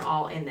that are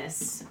all in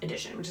this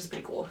edition, which is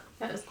pretty cool.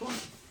 That is cool.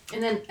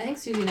 And then I think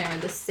Susie and I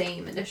read the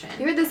same edition.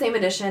 You read the same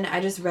edition.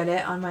 I just read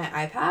it on my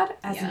iPad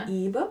as an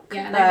ebook.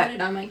 Yeah, and I read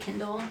it on my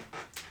Kindle.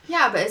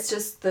 Yeah, but it's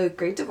just The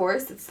Great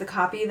Divorce. It's the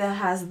copy that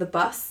has the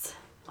bus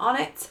on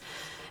it.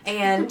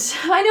 And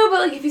I know, but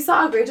like if you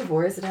saw A Great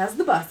Divorce, it has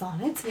the bus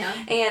on it. Yeah.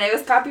 And it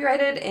was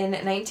copyrighted in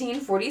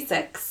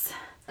 1946.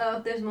 Oh,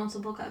 there's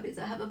multiple copies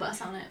that have a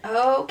bus on it.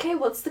 Okay,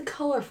 well, it's the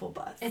colorful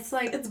bus.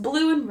 It's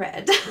blue and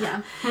red.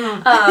 Yeah.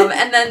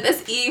 And then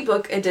this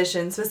ebook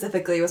edition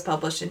specifically was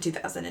published in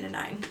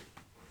 2009.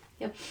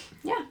 Yep.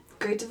 Yeah.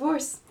 Great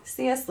Divorce.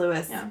 C.S.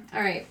 Lewis. Yeah.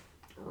 All right.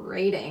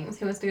 Ratings.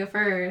 Who wants to go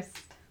first?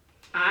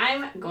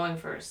 I'm going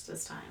first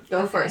this time.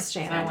 Go first,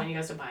 Shannon. So I want you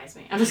guys to bias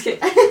me. I'm just kidding.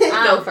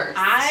 Go first.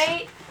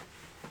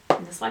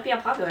 This might be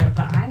unpopular,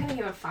 but I'm going to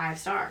give it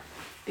 5-star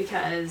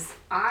because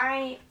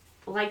I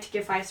like to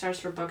give 5 stars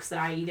for books that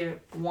I either,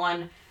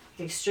 one,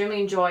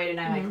 extremely enjoyed and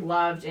I like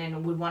loved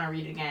and would want to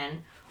read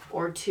again,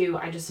 or 2,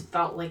 I just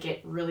felt like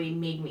it really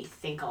made me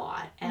think a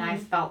lot. And I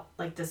felt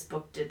like this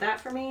book did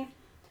that for me.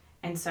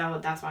 And so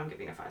that's why I'm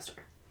giving it a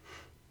 5-star.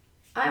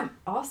 I'm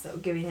also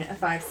giving it a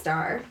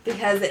 5-star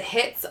because it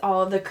hits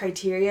all the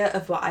criteria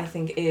of what I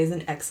think is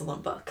an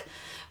excellent book,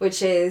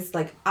 which is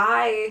like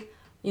I,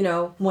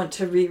 want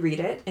to reread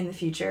it in the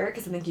future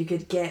because I think you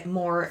could get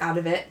more out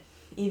of it.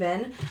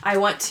 Even I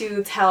want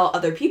to tell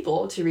other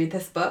people to read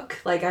this book.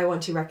 Like I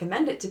want to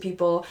recommend it to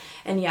people,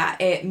 and yeah,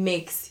 it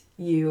makes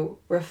you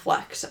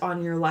reflect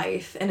on your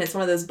life. And it's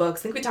one of those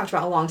books I think we talked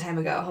about a long time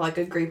ago, how like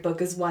a great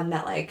book is one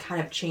that like kind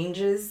of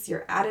changes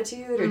your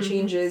attitude or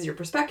changes your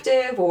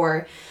perspective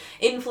or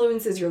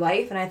influences your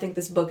life. And I think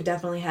this book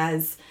definitely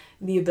has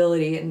the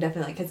ability and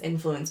definitely like has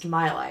influenced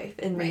my life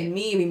and made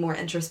me be more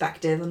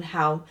introspective on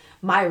how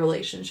my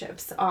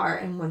relationships are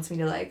and wants me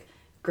to like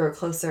grow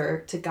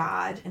closer to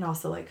God and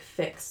also like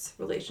fix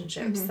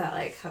relationships that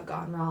like have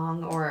gone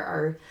wrong or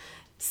are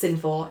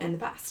sinful in the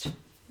past.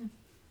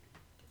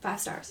 5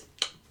 stars.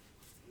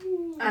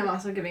 I'm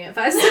also giving it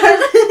 5 stars.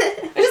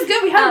 Which is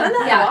good. We haven't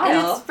done that in a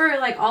and while. it's for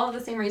like all of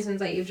the same reasons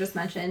that you've just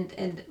mentioned,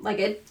 and like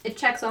it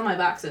checks all my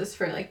boxes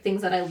for like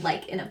things that I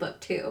like in a book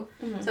too.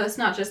 So it's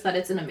not just that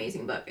it's an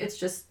amazing book. It's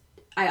just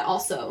I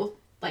also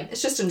like,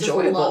 it's just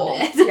enjoyable.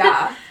 Loved it.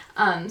 Yeah.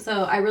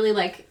 So I really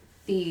like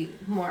the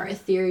more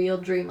ethereal,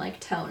 dreamlike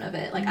tone of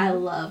it. Like, I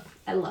love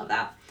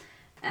that.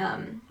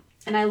 And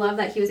I love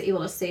that he was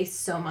able to say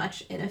so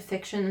much in a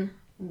fiction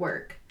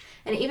work.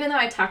 And even though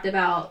I talked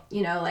about,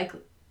 you know, like,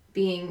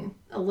 being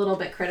a little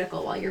bit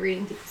critical while you're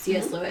reading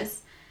C.S.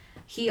 Lewis,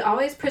 he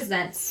always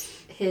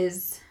presents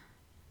his,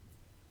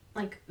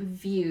 like,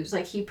 views.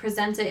 Like, he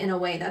presents it in a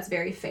way that's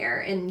very fair,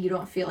 and you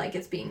don't feel like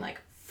it's being,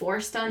 like,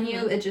 forced on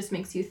you. It just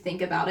makes you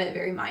think about it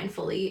very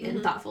mindfully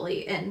and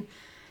thoughtfully, and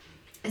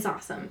it's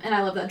awesome. And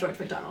I love that George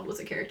MacDonald was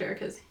a character,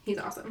 because he's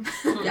awesome.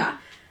 Yeah.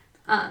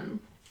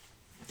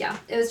 Yeah,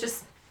 it was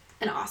just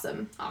an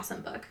awesome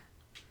book.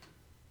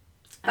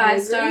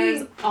 5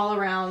 stars all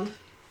around.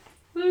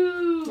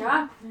 Woo!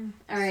 Yeah.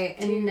 All right,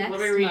 and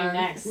what are we reading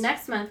next?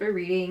 Next month we're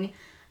reading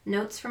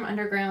Notes from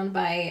Underground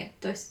by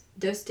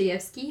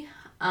Dostoevsky.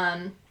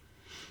 I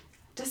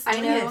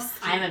know.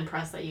 I'm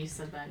impressed that you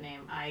said that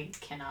name. I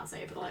cannot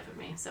say it for the life of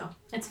me, so.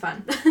 It's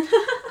fun.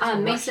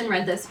 Mason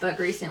read this book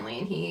recently,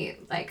 and he,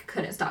 like,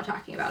 couldn't stop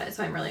talking about it,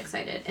 so I'm really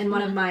excited. And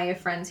one of my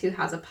friends who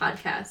has a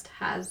podcast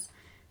has,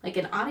 like,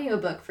 an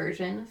audiobook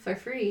version for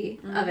free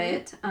of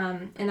it.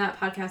 And that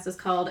podcast is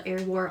called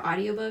Air War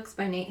Audiobooks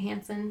by Nate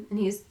Hansen. And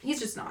he's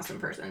just an awesome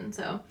person.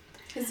 So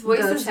his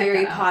voice is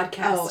very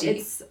podcasty. Oh,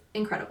 it's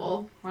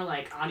incredible. More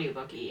like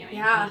audiobooky. I mean,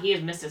 yeah. He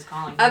has missed his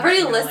calling. I've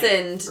already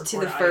listened to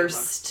the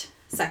first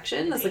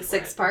section. That's like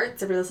 6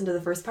 parts. I've already listened to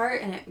the first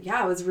part, and it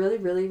was really,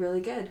 really,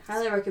 really good.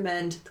 Highly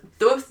recommend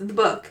the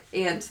book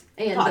and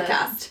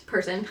podcast.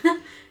 Person.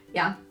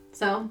 Yeah.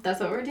 So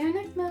that's what we're doing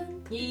next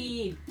month.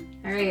 Yee.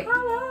 All right.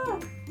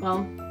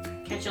 Well,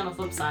 catch you on the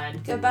flip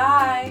side.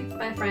 Goodbye.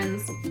 Bye,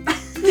 friends.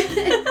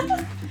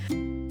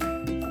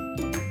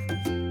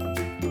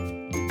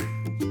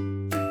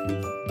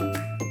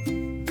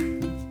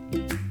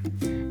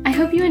 I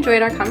hope you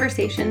enjoyed our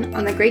conversation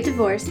on The Great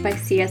Divorce by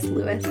C.S.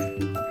 Lewis.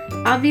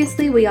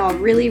 Obviously, we all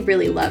really,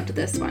 really loved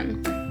this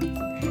one.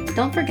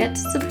 Don't forget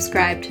to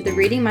subscribe to the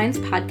Reading Minds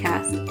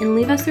podcast and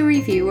leave us a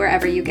review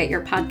wherever you get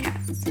your podcasts.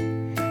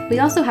 We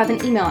also have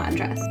an email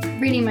address,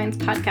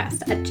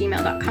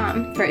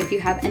 readingmindspodcast@gmail.com, for if you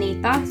have any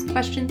thoughts,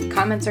 questions,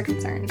 comments, or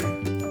concerns.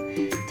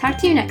 Talk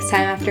to you next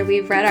time after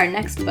we've read our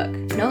next book,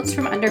 Notes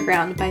from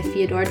Underground by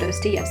Fyodor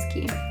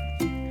Dostoevsky.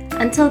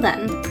 Until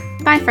then,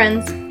 bye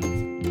friends!